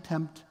they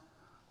attempt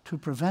to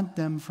prevent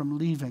them from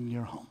leaving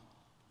your home.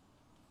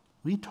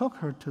 We took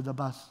her to the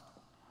bus,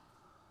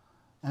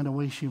 and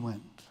away she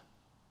went.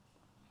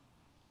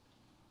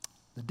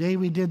 The day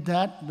we did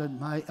that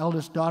my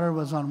eldest daughter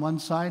was on one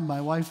side,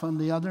 my wife on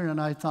the other,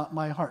 and I thought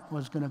my heart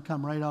was going to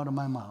come right out of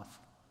my mouth.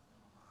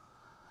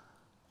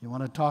 You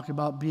want to talk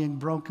about being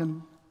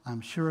broken?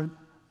 I'm sure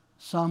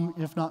some,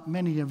 if not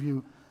many of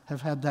you,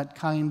 have had that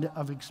kind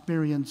of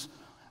experience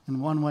in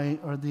one way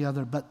or the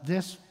other. But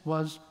this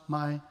was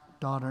my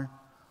daughter,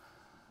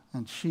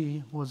 and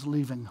she was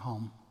leaving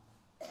home.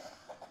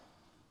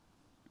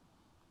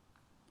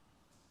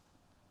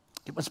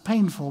 It was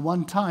painful.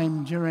 One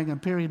time during a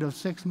period of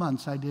 6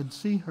 months, I did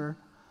see her,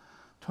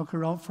 took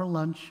her out for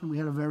lunch, and we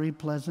had a very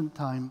pleasant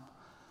time,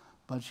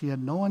 but she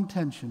had no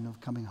intention of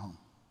coming home.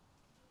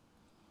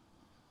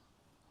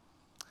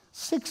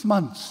 6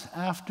 months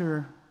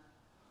after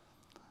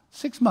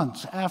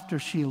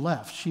she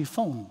left, she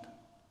phoned.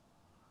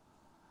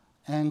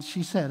 And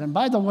she said, and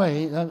by the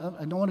way,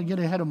 I don't want to get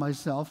ahead of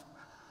myself,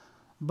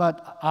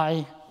 but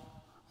I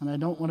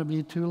don't want to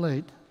be too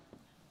late.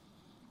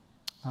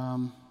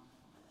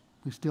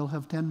 We still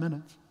have 10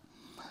 minutes.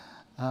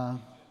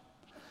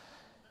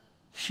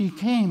 She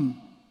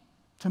came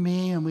to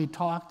me and we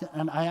talked,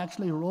 and I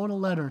actually wrote a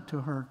letter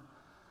to her.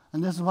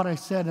 And this is what I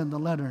said in the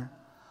letter: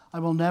 "I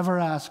will never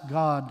ask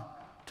God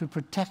to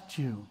protect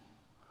you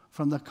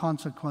from the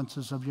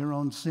consequences of your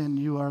own sin.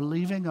 You are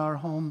leaving our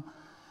home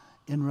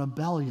in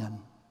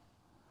rebellion.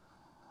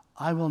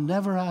 I will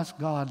never ask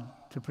God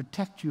to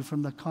protect you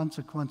from the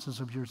consequences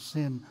of your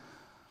sin,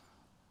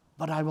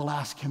 but I will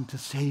ask Him to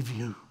save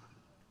you.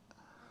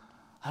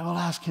 I will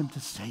ask Him to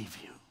save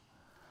you."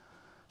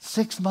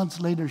 6 months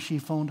later, she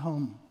phoned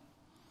home.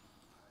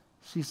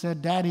 She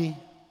said, "Daddy,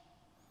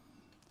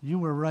 you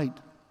were right.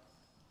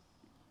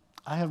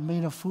 I have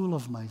made a fool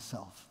of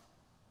myself.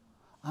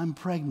 I'm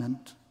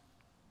pregnant."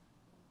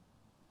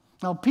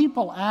 Now,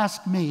 people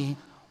ask me,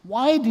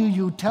 why do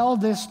you tell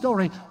this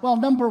story? Well,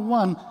 number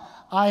one,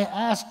 I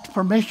asked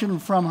permission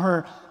from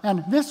her,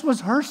 and this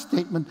was her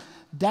statement: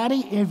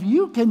 "Daddy, if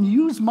you can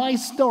use my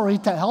story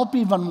to help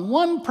even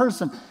one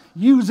person,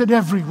 use it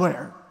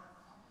everywhere."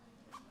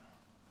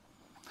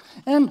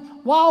 And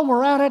while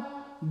we're at it,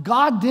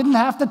 God didn't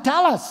have to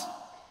tell us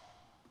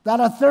that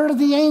a third of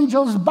the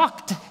angels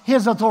bucked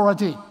His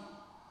authority.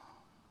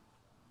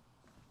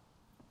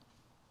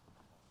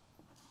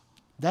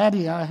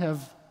 "Daddy, I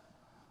have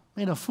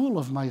made a fool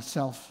of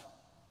myself.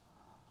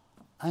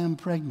 I am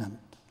pregnant,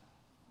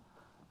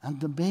 and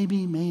the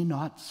baby may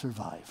not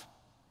survive."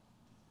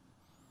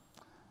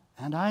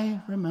 And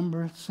I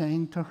remember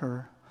saying to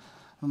her,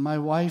 and my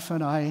wife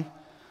and I,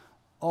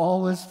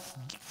 always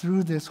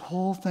through this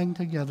whole thing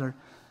together,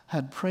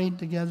 had prayed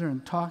together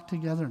and talked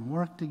together and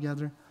worked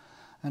together.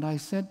 And I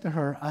said to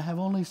her, "I have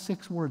only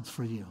 6 words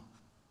for you.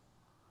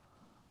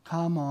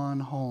 Come on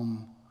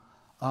home.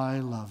 I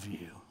love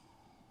you."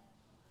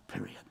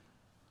 Period.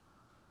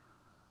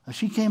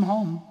 She came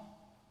home.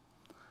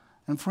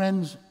 And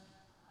friends,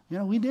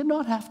 we did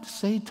not have to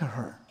say to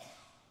her,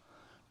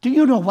 "Do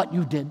you know what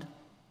you did?"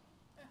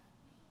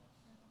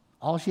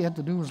 All she had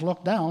to do was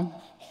look down.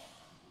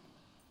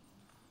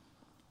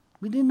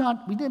 We did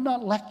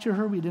not lecture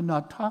her. We did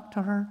not talk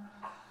to her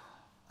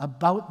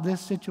about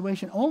this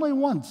situation. Only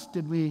once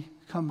did we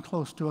come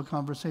close to a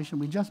conversation.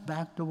 We just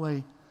backed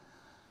away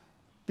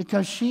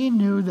because she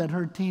knew that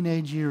her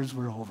teenage years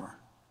were over.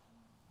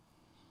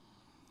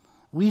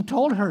 We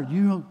told her,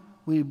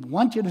 we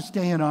want you to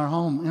stay in our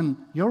home, in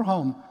your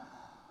home,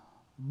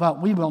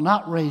 but we will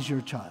not raise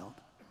your child.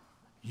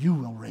 You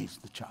will raise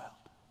the child.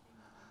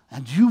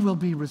 And you will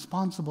be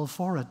responsible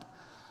for it.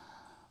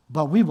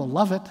 But we will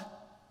love it.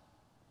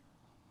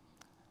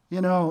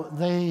 You know,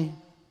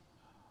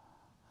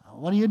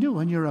 what do you do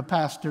when you're a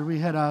pastor? We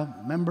had a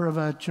member of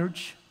a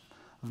church,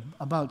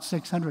 about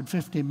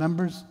 650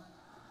 members,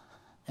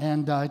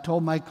 and I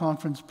told my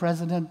conference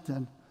president,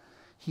 and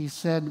he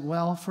said,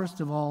 well,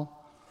 first of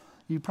all,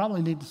 you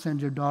probably need to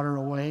send your daughter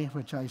away,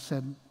 which I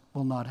said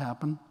will not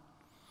happen.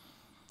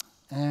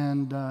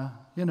 And,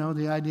 you know,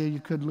 the idea you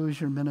could lose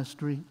your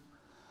ministry.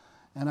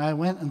 And I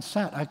went and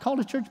sat. I called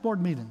a church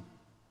board meeting,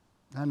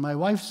 and my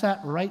wife sat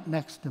right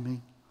next to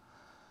me.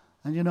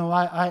 And, you know,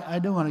 I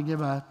do want to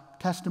give a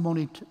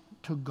testimony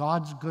to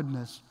God's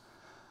goodness,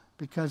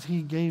 because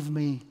he gave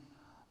me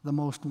the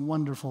most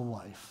wonderful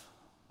wife.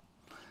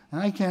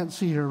 And I can't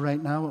see her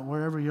right now, but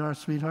wherever you are,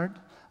 sweetheart.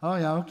 Oh,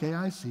 yeah, okay,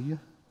 I see you.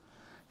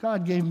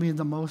 God gave me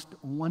the most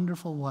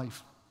wonderful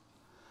wife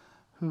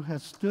who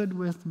has stood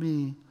with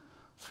me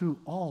through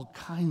all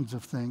kinds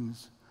of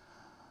things.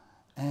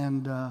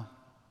 And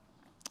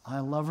I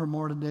love her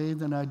more today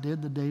than I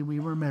did the day we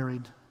were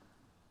married.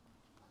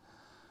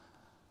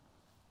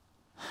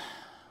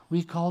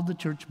 We called the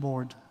church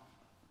board,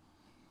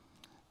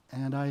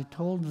 and I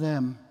told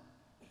them,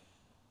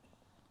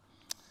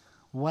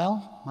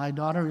 well, my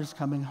daughter is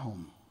coming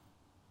home,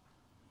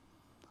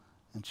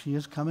 and she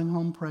is coming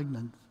home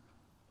pregnant.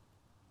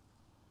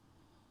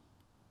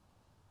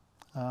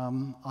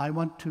 I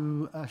want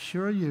to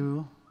assure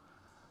you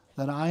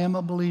that I am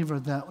a believer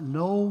that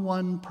no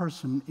one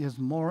person is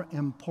more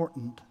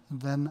important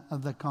than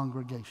the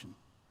congregation,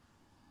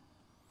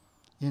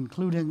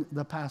 including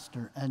the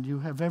pastor. And you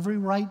have every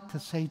right to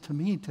say to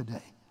me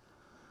today,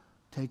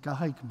 take a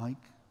hike, Mike.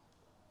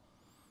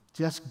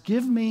 Just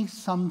give me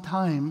some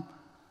time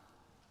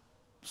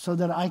so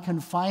that I can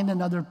find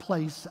another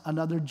place,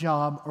 another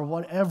job, or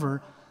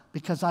whatever,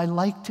 because I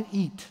like to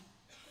eat.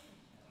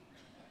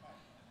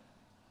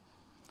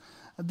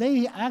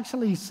 They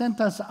actually sent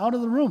us out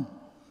of the room.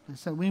 They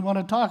said, we want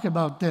to talk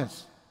about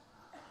this.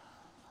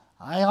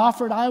 I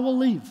offered, I will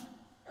leave.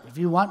 If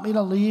you want me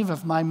to leave,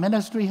 if my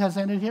ministry has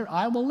ended here,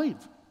 I will leave.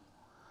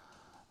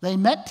 They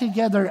met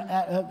together,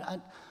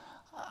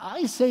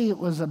 I say it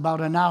was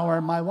about an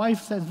hour. My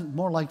wife says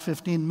more like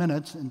 15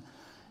 minutes. And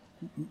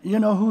you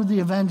know who the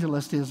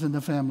evangelist is in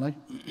the family.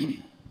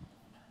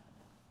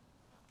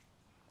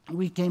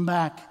 We came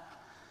back,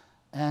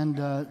 and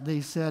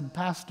they said,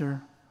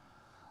 Pastor,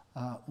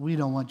 we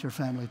don't want your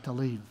family to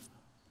leave.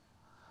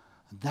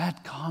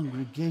 That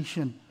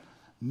congregation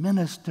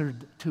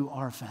ministered to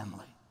our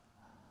family.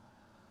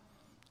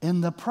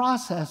 In the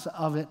process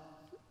of it,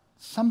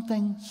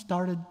 something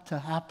started to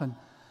happen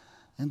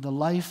in the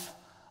life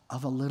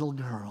of a little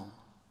girl.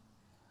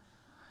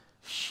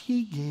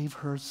 She gave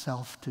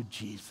herself to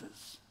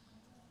Jesus.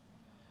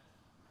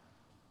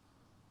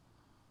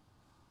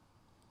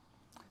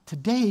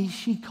 Today,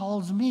 she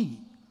calls me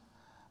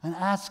and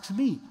asks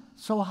me,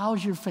 so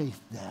how's your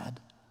faith, Dad?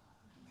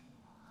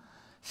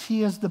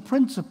 She is the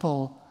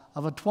principal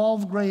of a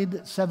 12th grade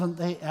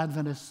 7th-day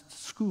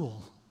Adventist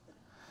school.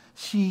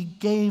 She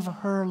gave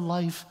her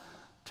life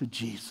to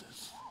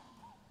Jesus.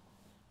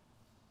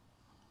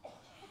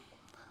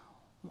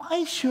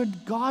 Why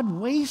should God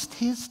waste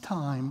his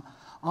time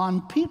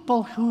on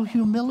people who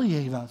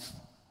humiliate us?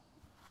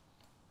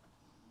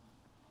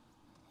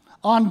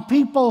 On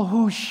people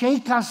who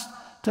shake us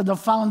to the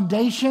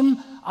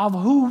foundation of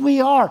who we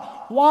are?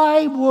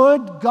 Why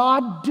would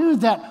God do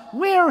that?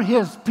 We're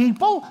his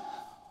people.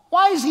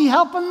 Why is he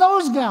helping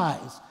those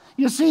guys?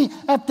 You see,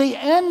 at the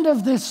end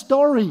of this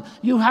story,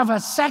 you have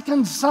a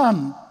second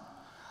son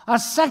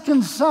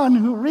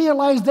who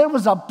realized there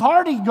was a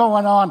party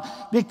going on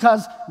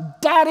because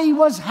Daddy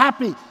was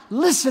happy.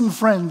 Listen,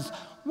 friends,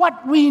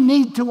 what we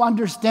need to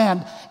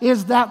understand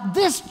is that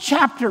this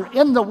chapter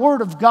in the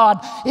Word of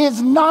God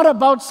is not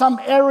about some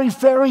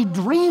airy-fairy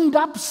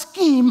dreamed-up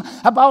scheme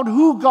about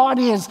who God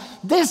is.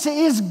 This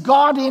is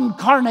God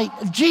incarnate,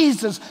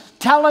 Jesus,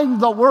 telling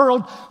the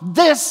world,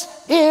 this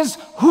is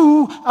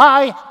who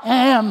I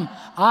am.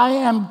 I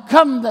am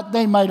come that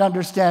they might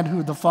understand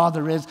who the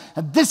Father is,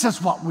 and this is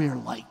what we're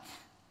like.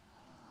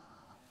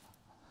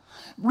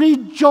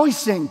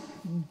 Rejoicing,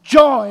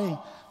 joy,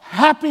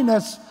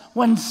 happiness,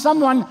 when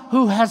someone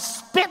who has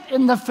spit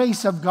in the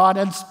face of God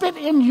and spit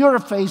in your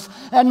face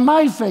and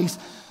my face,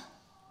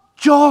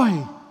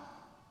 joy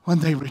when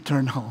they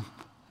return home.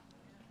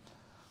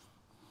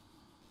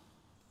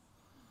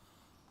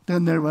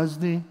 Then there was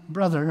the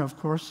brother, of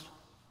course,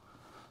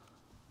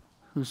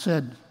 who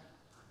said,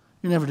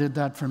 you never did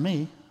that for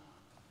me.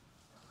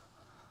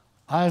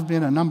 I've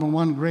been a number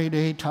 1 grade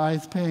A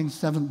tithe-paying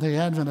Seventh-day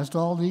Adventist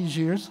all these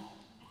years.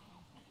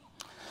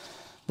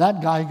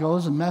 That guy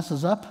goes and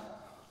messes up,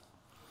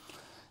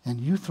 and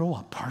you throw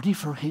a party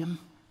for him?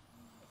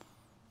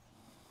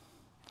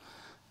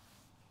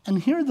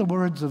 And hear the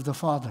words of the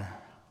Father.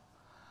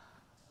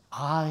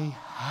 I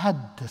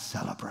had to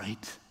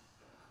celebrate.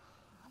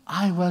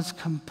 I was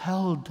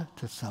compelled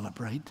to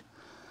celebrate.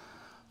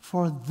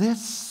 For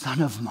this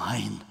son of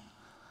mine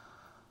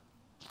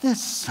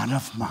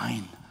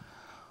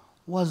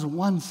was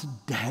once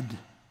dead,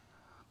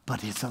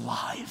 but is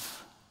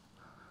alive.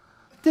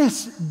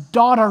 This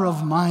daughter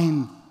of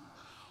mine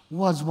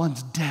was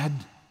once dead,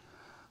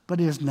 but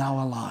is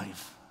now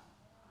alive.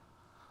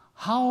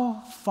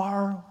 How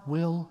far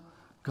will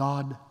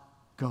God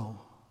go?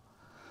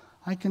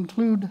 I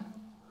conclude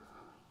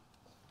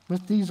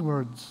with these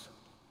words.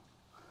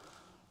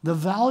 The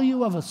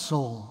value of a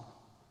soul,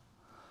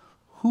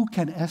 who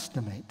can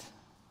estimate?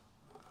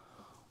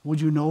 Would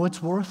you know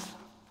its worth?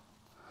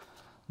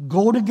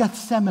 Go to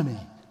Gethsemane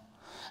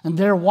and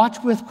there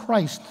watch with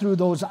Christ through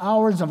those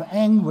hours of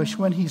anguish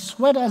when he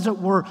sweat, as it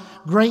were,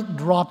 great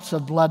drops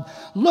of blood.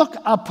 Look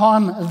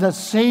upon the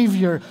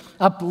Savior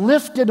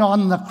uplifted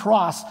on the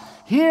cross.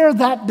 Hear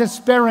that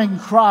despairing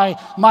cry,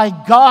 my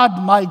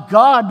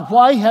God,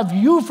 why have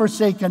you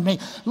forsaken me?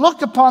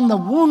 Look upon the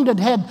wounded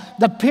head,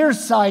 the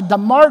pierced side, the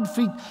marred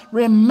feet.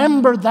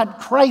 Remember that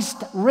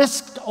Christ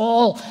risked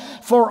all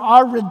for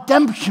our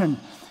redemption.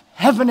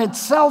 Heaven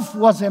itself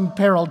was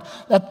imperiled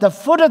at the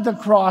foot of the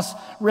cross,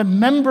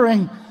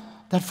 remembering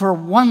that for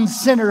one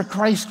sinner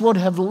Christ would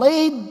have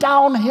laid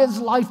down his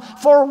life.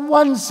 For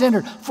one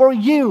sinner, for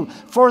you,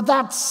 for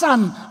that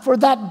son, for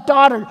that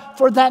daughter,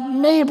 for that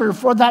neighbor,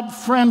 for that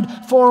friend.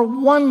 For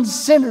one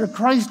sinner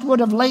Christ would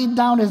have laid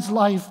down his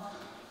life.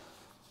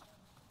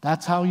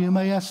 That's how you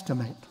may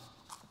estimate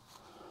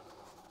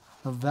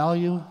the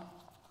value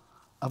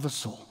of a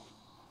soul.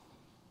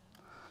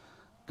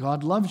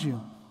 God loves you.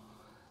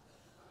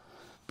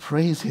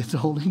 Praise his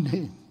holy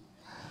name.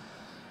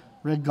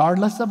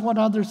 Regardless of what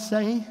others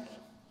say,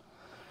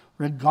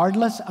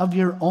 regardless of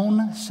your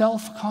own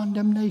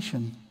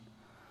self-condemnation,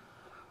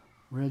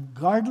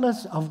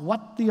 regardless of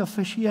what the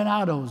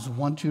aficionados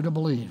want you to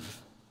believe,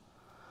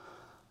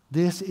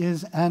 this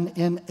is an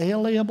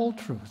inalienable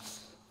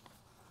truth.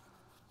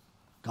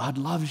 God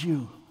loves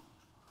you,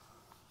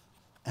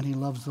 and he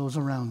loves those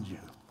around you.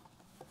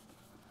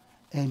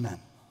 Amen.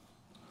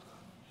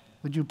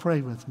 Would you pray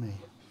with me?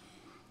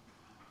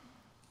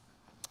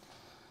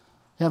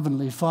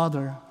 Heavenly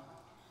Father,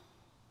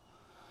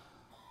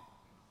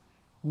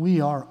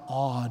 we are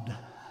awed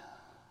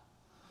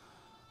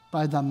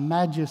by the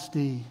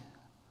majesty,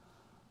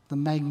 the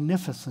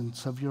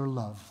magnificence of your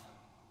love.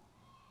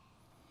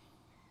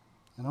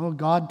 And oh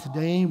God,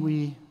 today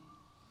we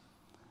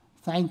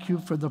thank you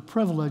for the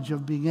privilege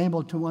of being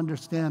able to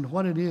understand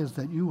what it is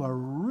that you are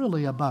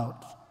really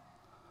about,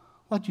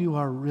 what you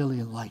are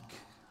really like.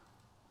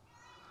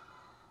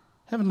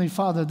 Heavenly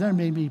Father, there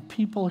may be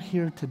people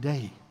here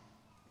today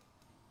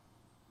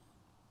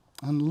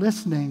and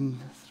listening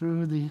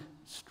through the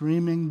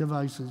streaming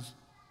devices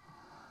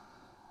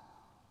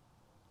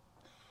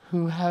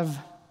who have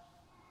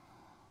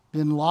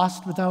been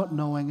lost without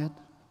knowing it,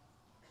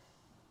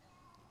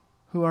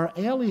 who are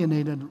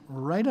alienated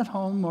right at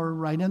home or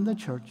right in the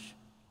church,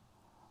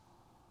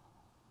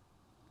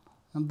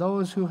 and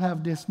those who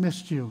have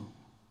dismissed you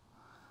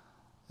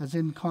as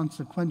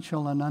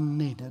inconsequential and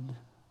unneeded.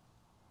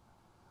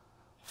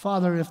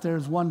 Father, if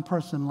there's one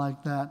person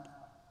like that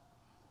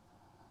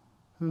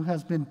who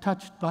has been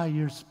touched by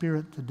your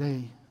Spirit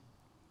today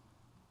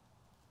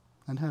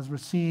and has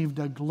received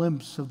a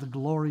glimpse of the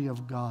glory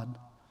of God,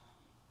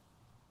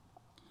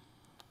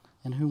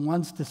 and who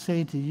wants to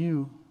say to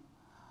you,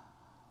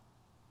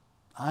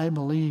 I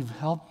believe,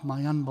 help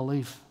my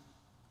unbelief.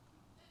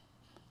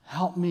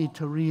 Help me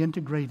to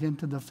reintegrate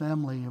into the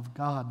family of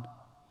God.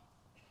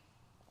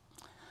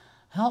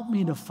 Help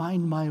me to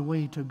find my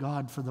way to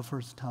God for the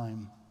first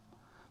time.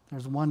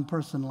 There's one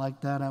person like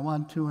that. I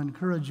want to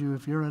encourage you,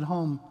 if you're at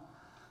home,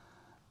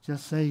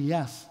 just say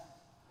yes.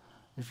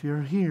 If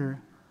you're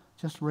here,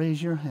 just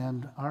raise your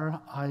hand.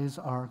 Our eyes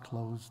are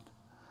closed.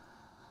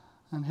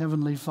 And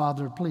Heavenly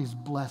Father, please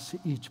bless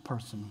each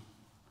person.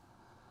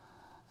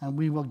 And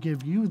we will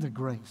give you the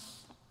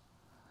grace,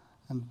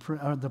 and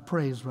the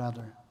praise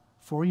rather,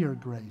 for your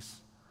grace.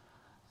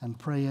 And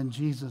pray in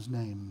Jesus'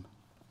 name,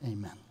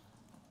 amen.